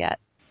material yet.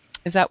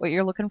 Is that what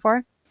you're looking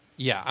for?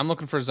 Yeah, I'm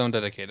looking for his own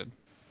dedicated.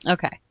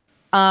 Okay.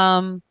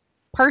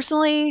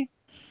 Personally,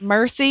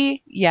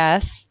 Mercy,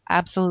 yes,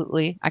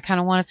 absolutely. I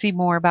kind of want to see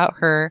more about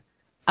her.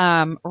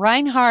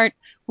 Reinhardt,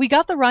 we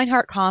got the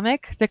Reinhardt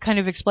comic that kind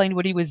of explained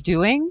what he was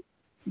doing,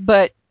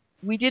 but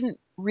we didn't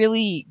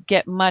really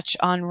get much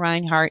on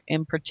Reinhardt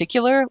in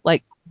particular,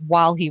 like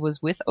while he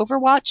was with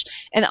Overwatch.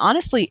 And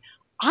honestly,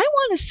 I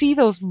want to see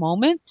those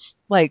moments,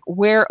 like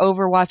where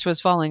Overwatch was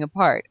falling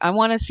apart. I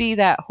want to see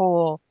that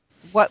whole,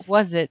 what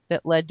was it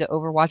that led to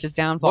Overwatch's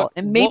downfall?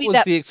 And maybe what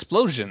was the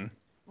explosion?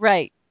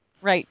 Right.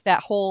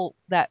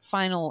 That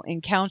final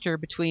encounter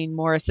between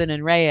Morrison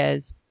and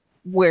Reyes,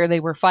 where they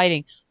were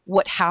fighting.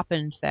 What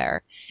happened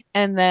there?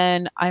 And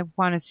then I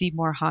want to see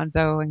more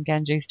Hanzo and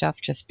Genji stuff,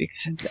 just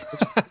because it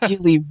was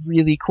really,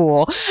 really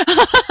cool.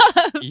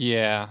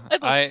 Yeah,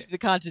 I'd love to see the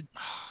content.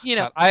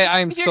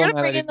 I'm if you're so going to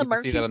mad bring I in the didn't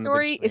get to see Mercy that on the big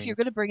story, screen. if you're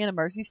going to bring in a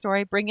Mercy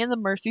story, bring in the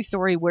Mercy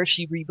story where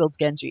she rebuilds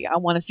Genji. I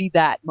want to see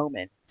that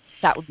moment.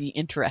 That would be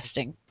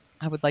interesting.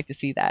 I would like to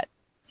see that,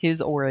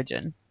 his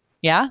origin.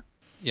 Yeah.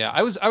 Yeah,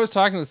 I was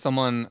talking with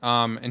someone,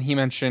 and he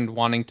mentioned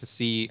wanting to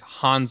see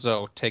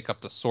Hanzo take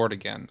up the sword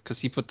again, because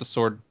he put the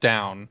sword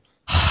down.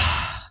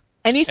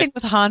 Anything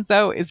with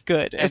Hanzo is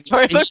good, as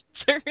far as I'm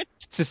concerned.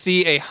 To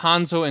see a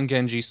Hanzo and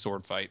Genji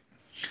sword fight.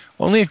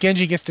 Only if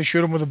Genji gets to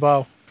shoot him with a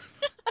bow.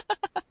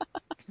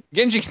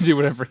 Genji can do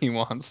whatever he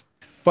wants.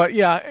 But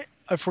yeah,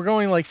 if we're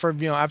going for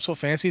absolute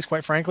fantasies,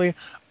 quite frankly,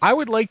 I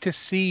would like to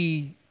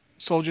see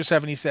Soldier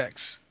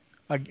 76,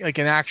 like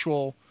an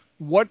actual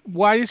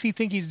Why does he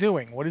think he's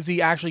doing? What is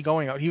he actually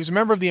going out? He was a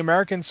member of the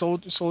American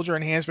Soldier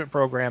Enhancement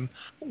Program.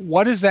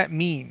 What does that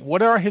mean?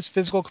 What are his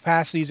physical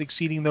capacities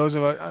exceeding those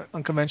of an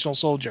unconventional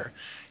soldier?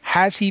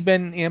 Has he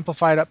been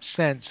amplified up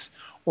since,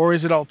 or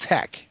is it all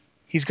tech?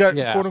 He's got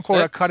quote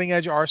unquote a cutting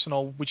edge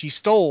arsenal, which he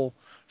stole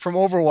from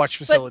Overwatch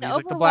facilities,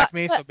 like the Black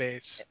Mesa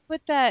base.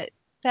 But that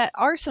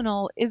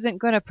arsenal isn't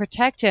going to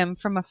protect him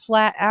from a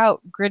flat out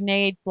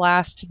grenade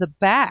blast to the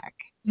back.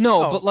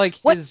 No, but like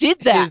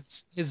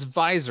his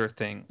visor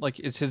thing, like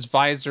is his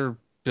visor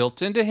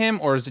built into him,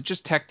 or is it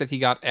just tech that he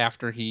got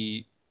after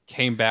he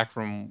came back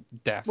from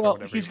death? Well, or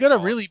whatever he's got a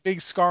really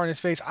big scar on his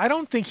face. I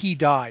don't think he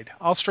died.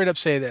 I'll straight up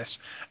say this,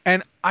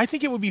 and I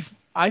think it would be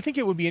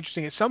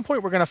interesting. At some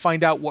point, we're going to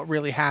find out what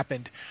really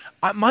happened.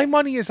 My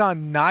money is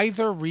on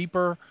neither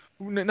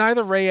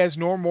Reyes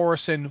nor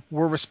Morrison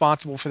were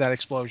responsible for that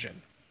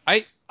explosion.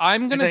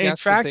 I'm going to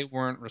guess that they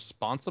weren't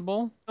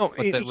responsible, but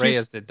that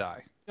Reyes did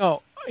die.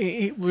 No,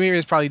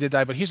 Reyes probably did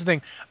die, but here's the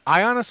thing.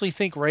 I honestly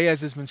think Reyes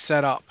has been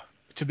set up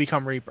to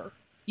become Reaper.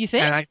 You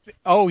think? And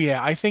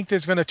I think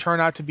there's going to turn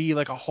out to be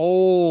like a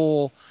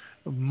whole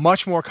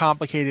much more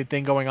complicated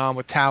thing going on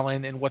with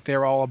Talon and what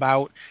they're all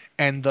about,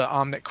 and the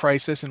Omnic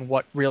Crisis and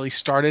what really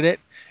started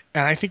it.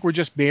 And I think we're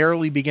just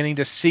barely beginning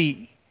to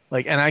see.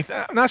 I'm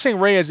not saying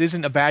Reyes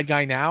isn't a bad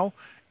guy now,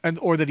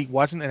 or that he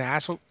wasn't an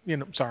asshole.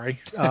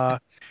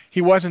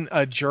 He wasn't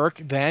a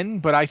jerk then,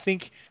 but I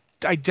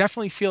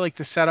definitely feel like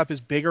the setup is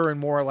bigger and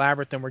more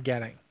elaborate than we're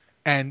getting.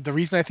 And the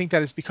reason I think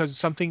that is because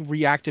something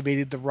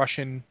reactivated the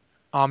Russian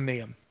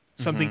Omnium.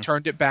 Something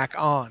turned it back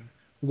on.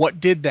 What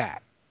did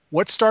that?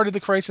 What started the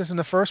crisis in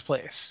the first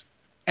place?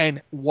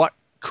 And what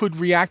could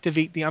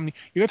reactivate the Omnium?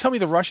 You're going to tell me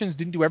the Russians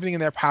didn't do everything in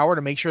their power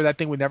to make sure that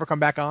thing would never come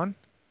back on?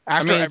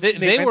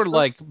 They were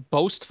like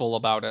boastful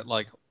about it.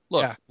 Like,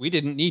 look, we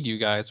didn't need you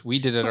guys. We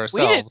did it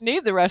ourselves. We didn't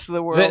need the rest of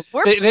the world.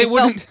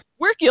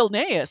 We're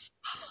Gilneas.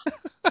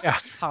 Yeah.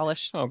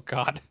 Polished. Oh,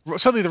 God.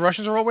 Suddenly the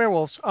Russians are all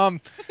werewolves.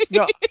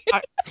 No,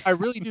 I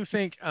really do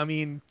think,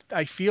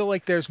 I feel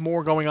like there's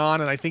more going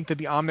on, and I think that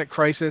the Omnic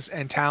Crisis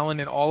and Talon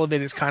and all of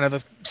it is kind of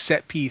a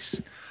set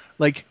piece.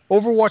 Like,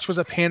 Overwatch was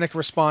a panic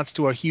response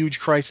to a huge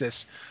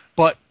crisis,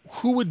 but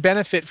who would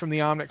benefit from the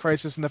Omnic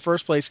Crisis in the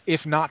first place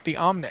if not the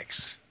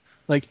Omnics?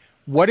 Like,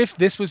 what if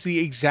this was the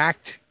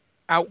exact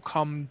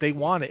outcome they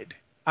wanted?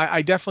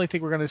 I definitely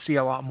think we're going to see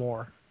a lot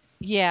more.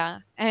 Yeah,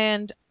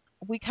 and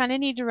we kind of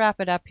need to wrap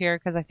it up here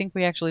because I think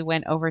we actually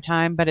went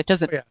overtime, but it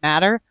doesn't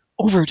matter.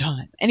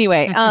 Overtime.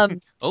 Anyway,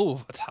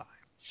 overtime.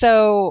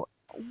 So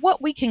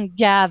what we can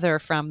gather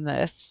from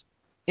this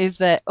is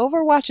that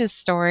Overwatch's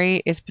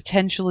story is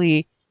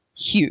potentially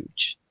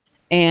huge.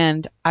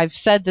 And I've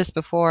said this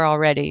before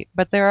already,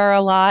 but there are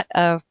a lot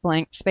of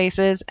blank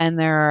spaces and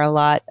there are a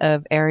lot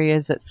of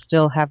areas that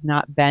still have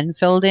not been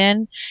filled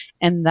in.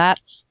 And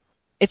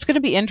it's going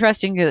to be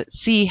interesting to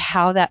see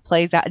how that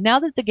plays out. Now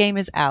that the game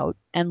is out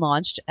and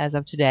launched as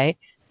of today,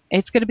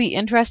 it's going to be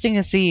interesting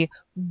to see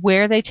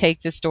where they take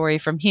the story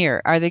from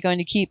here. Are they going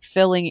to keep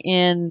filling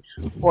in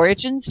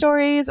origin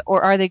stories,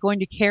 or are they going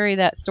to carry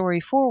that story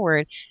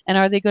forward? And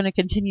are they going to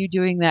continue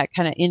doing that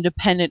kind of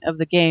independent of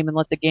the game and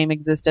let the game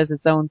exist as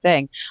its own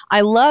thing?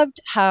 I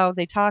loved how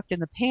they talked in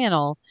the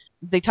panel.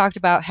 They talked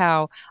about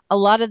how a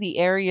lot of the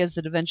areas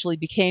that eventually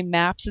became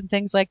maps and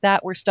things like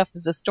that were stuff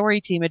that the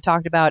story team had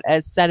talked about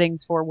as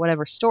settings for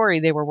whatever story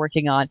they were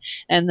working on.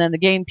 And then the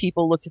game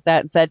people looked at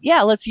that and said,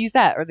 yeah, let's use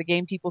that. Or the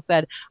game people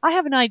said, I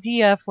have an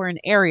idea for an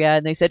area.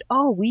 And they said,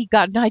 oh, we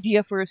got an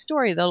idea for a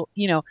story.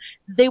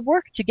 They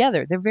work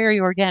together. They're very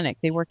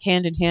organic. They work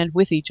hand in hand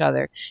with each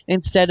other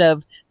instead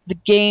of the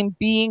game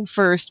being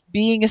first,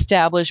 being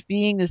established,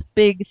 being this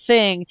big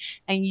thing,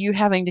 and you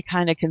having to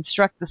kind of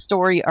construct the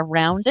story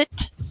around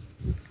it.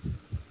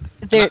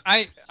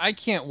 I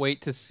can't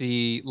wait to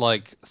see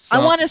I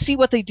want to see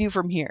what they do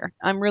from here.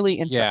 I'm really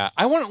interested. Yeah,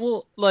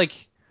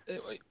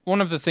 one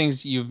of the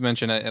things you've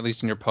mentioned, at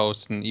least in your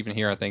post and even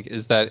here, I think,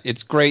 is that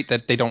it's great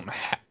that they don't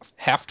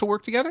have to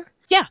work together.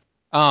 Yeah.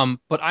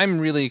 But I'm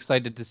really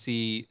excited to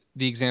see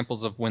the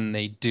examples of when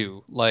they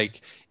do.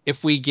 Like,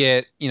 if we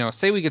get,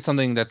 say we get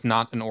something that's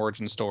not an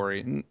origin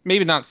story,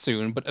 maybe not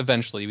soon, but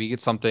eventually we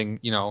get something,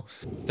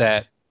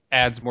 that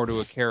adds more to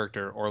a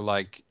character, or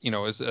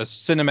is a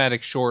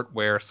cinematic short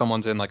where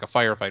someone's in like a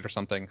firefight or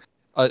something,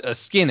 a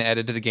skin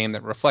added to the game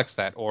that reflects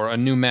that, or a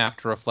new map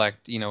to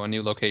reflect, a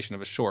new location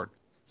of a short.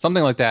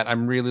 Something like that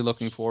I'm really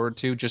looking forward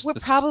to. We're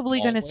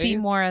probably going to see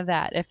more of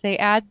that. If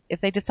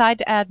they decide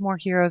to add more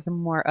heroes and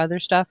more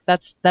other stuff,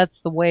 that's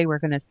the way we're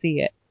going to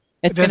see it.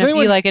 It's going to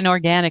be like an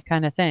organic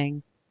kind of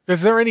thing.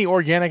 Is there any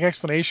organic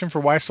explanation for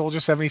why Soldier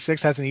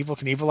 76 has an Evel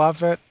Knievel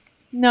outfit?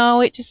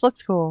 No, it just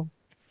looks cool.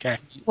 Okay.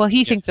 Well,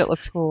 he thinks it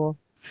looks cool.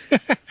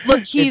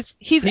 Look,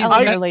 he's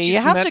elderly. You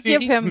have to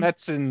give him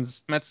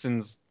Metzen's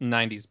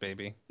 90s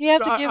baby. You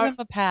have to give him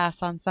a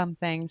pass on some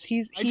things.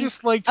 He's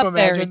just like to up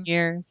imagine, there in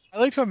years. I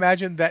like to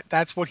imagine that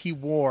that's what he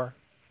wore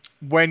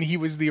when he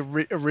was the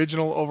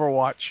original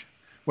Overwatch.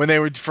 When they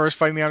were first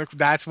fighting the Underground,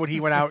 that's what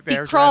he went out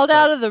there. He crawled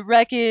out of the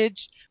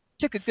wreckage,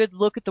 took a good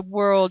look at the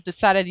world,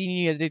 decided he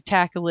needed to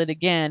tackle it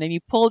again, and he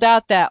pulled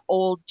out that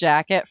old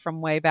jacket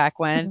from way back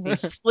when. He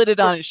slid it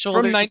on his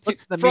shoulder. From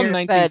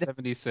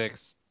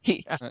 1976.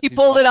 He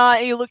pulled it on,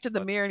 and he looked in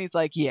the mirror, and he's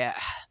like, "Yeah,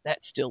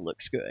 that still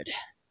looks good."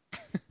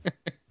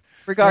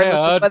 Regardless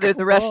of whether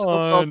the rest of the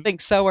world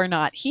thinks so or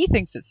not, he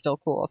thinks it's still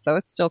cool, so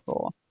it's still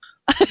cool.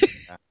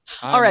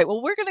 All right,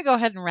 well, we're going to go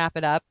ahead and wrap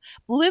it up.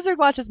 Blizzard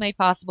Watch is made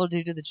possible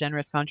due to the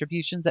generous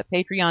contributions at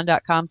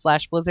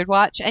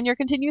patreon.com/BlizzardWatch, and your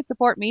continued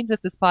support means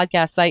that this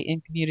podcast site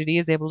and community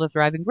is able to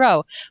thrive and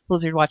grow.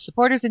 Blizzard Watch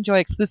supporters enjoy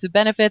exclusive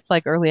benefits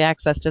like early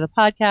access to the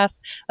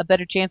podcast, a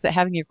better chance at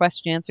having your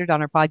question answered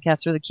on our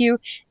podcast or the queue,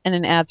 and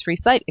an ads-free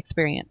site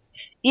experience.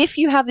 If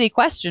you have the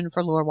question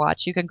for Lore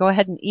Watch, you can go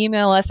ahead and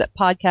email us at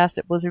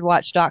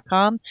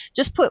podcast@blizzardwatch.com.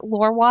 Just put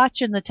Lore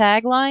Watch in the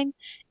tagline,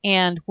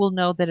 and we'll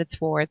know that it's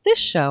for this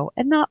show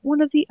and not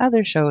one of the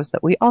other shows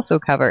that we also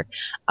cover.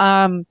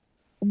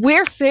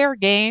 We're fair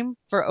game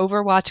for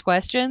Overwatch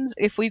questions.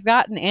 If we've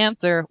got an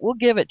answer, we'll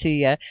give it to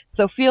you.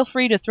 So feel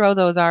free to throw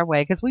those our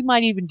way, because we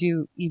might even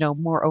do,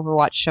 more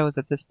Overwatch shows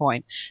at this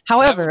point.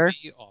 However,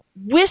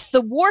 with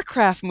the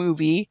Warcraft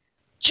movie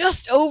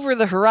just over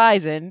the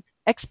horizon,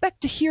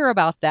 expect to hear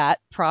about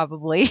that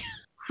probably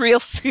real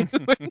soon.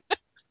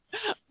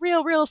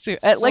 real soon.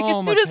 As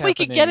soon as we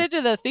can get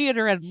into the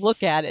theater and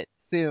look at it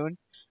soon.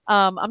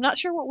 I'm not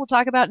sure what we'll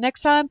talk about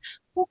next time.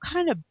 We'll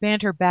kind of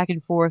banter back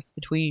and forth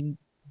between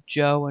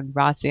Joe and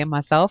Rossi and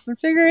myself and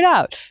figure it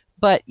out.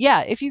 But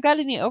yeah, if you got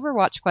any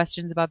Overwatch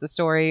questions about the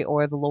story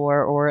or the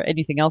lore or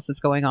anything else that's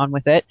going on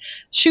with it,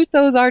 shoot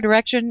those our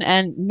direction,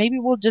 and maybe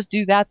we'll just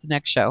do that the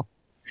next show.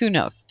 Who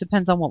knows?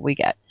 Depends on what we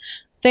get.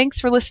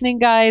 Thanks for listening,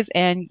 guys.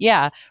 And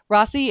yeah,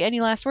 Rossi,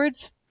 any last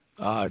words?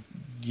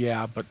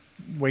 Yeah, but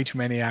way too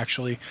many,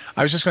 actually.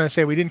 I was just going to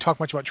say we didn't talk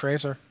much about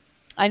Tracer.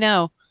 I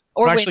know.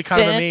 Or I'm Winston. Actually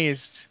kind of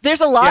amazed.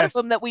 There's a lot of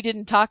them that we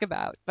didn't talk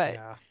about, but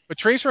yeah. But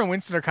Tracer and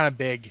Winston are kind of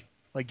big.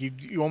 Like you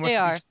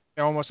almost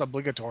they're almost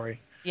obligatory.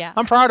 Yeah.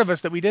 I'm proud of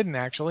us that we didn't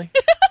actually.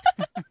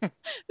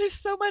 There's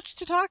so much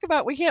to talk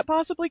about. We can't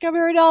possibly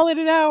cover it all in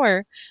an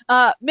hour.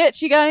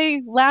 Mitch, you got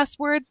any last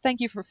words?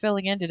 Thank you for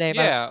filling in today.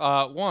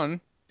 Yeah.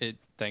 One,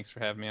 thanks for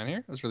having me on here.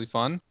 It was really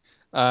fun.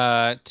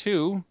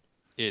 Two,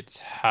 it's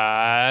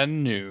high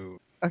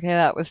noon. Okay,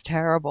 that was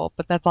terrible,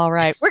 but that's all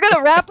right. We're going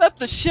to wrap up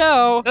the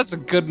show. That's a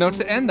good note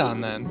to end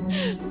on, then.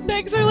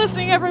 Thanks for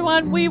listening,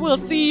 everyone. We will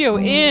see you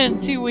in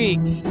 2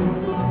 weeks.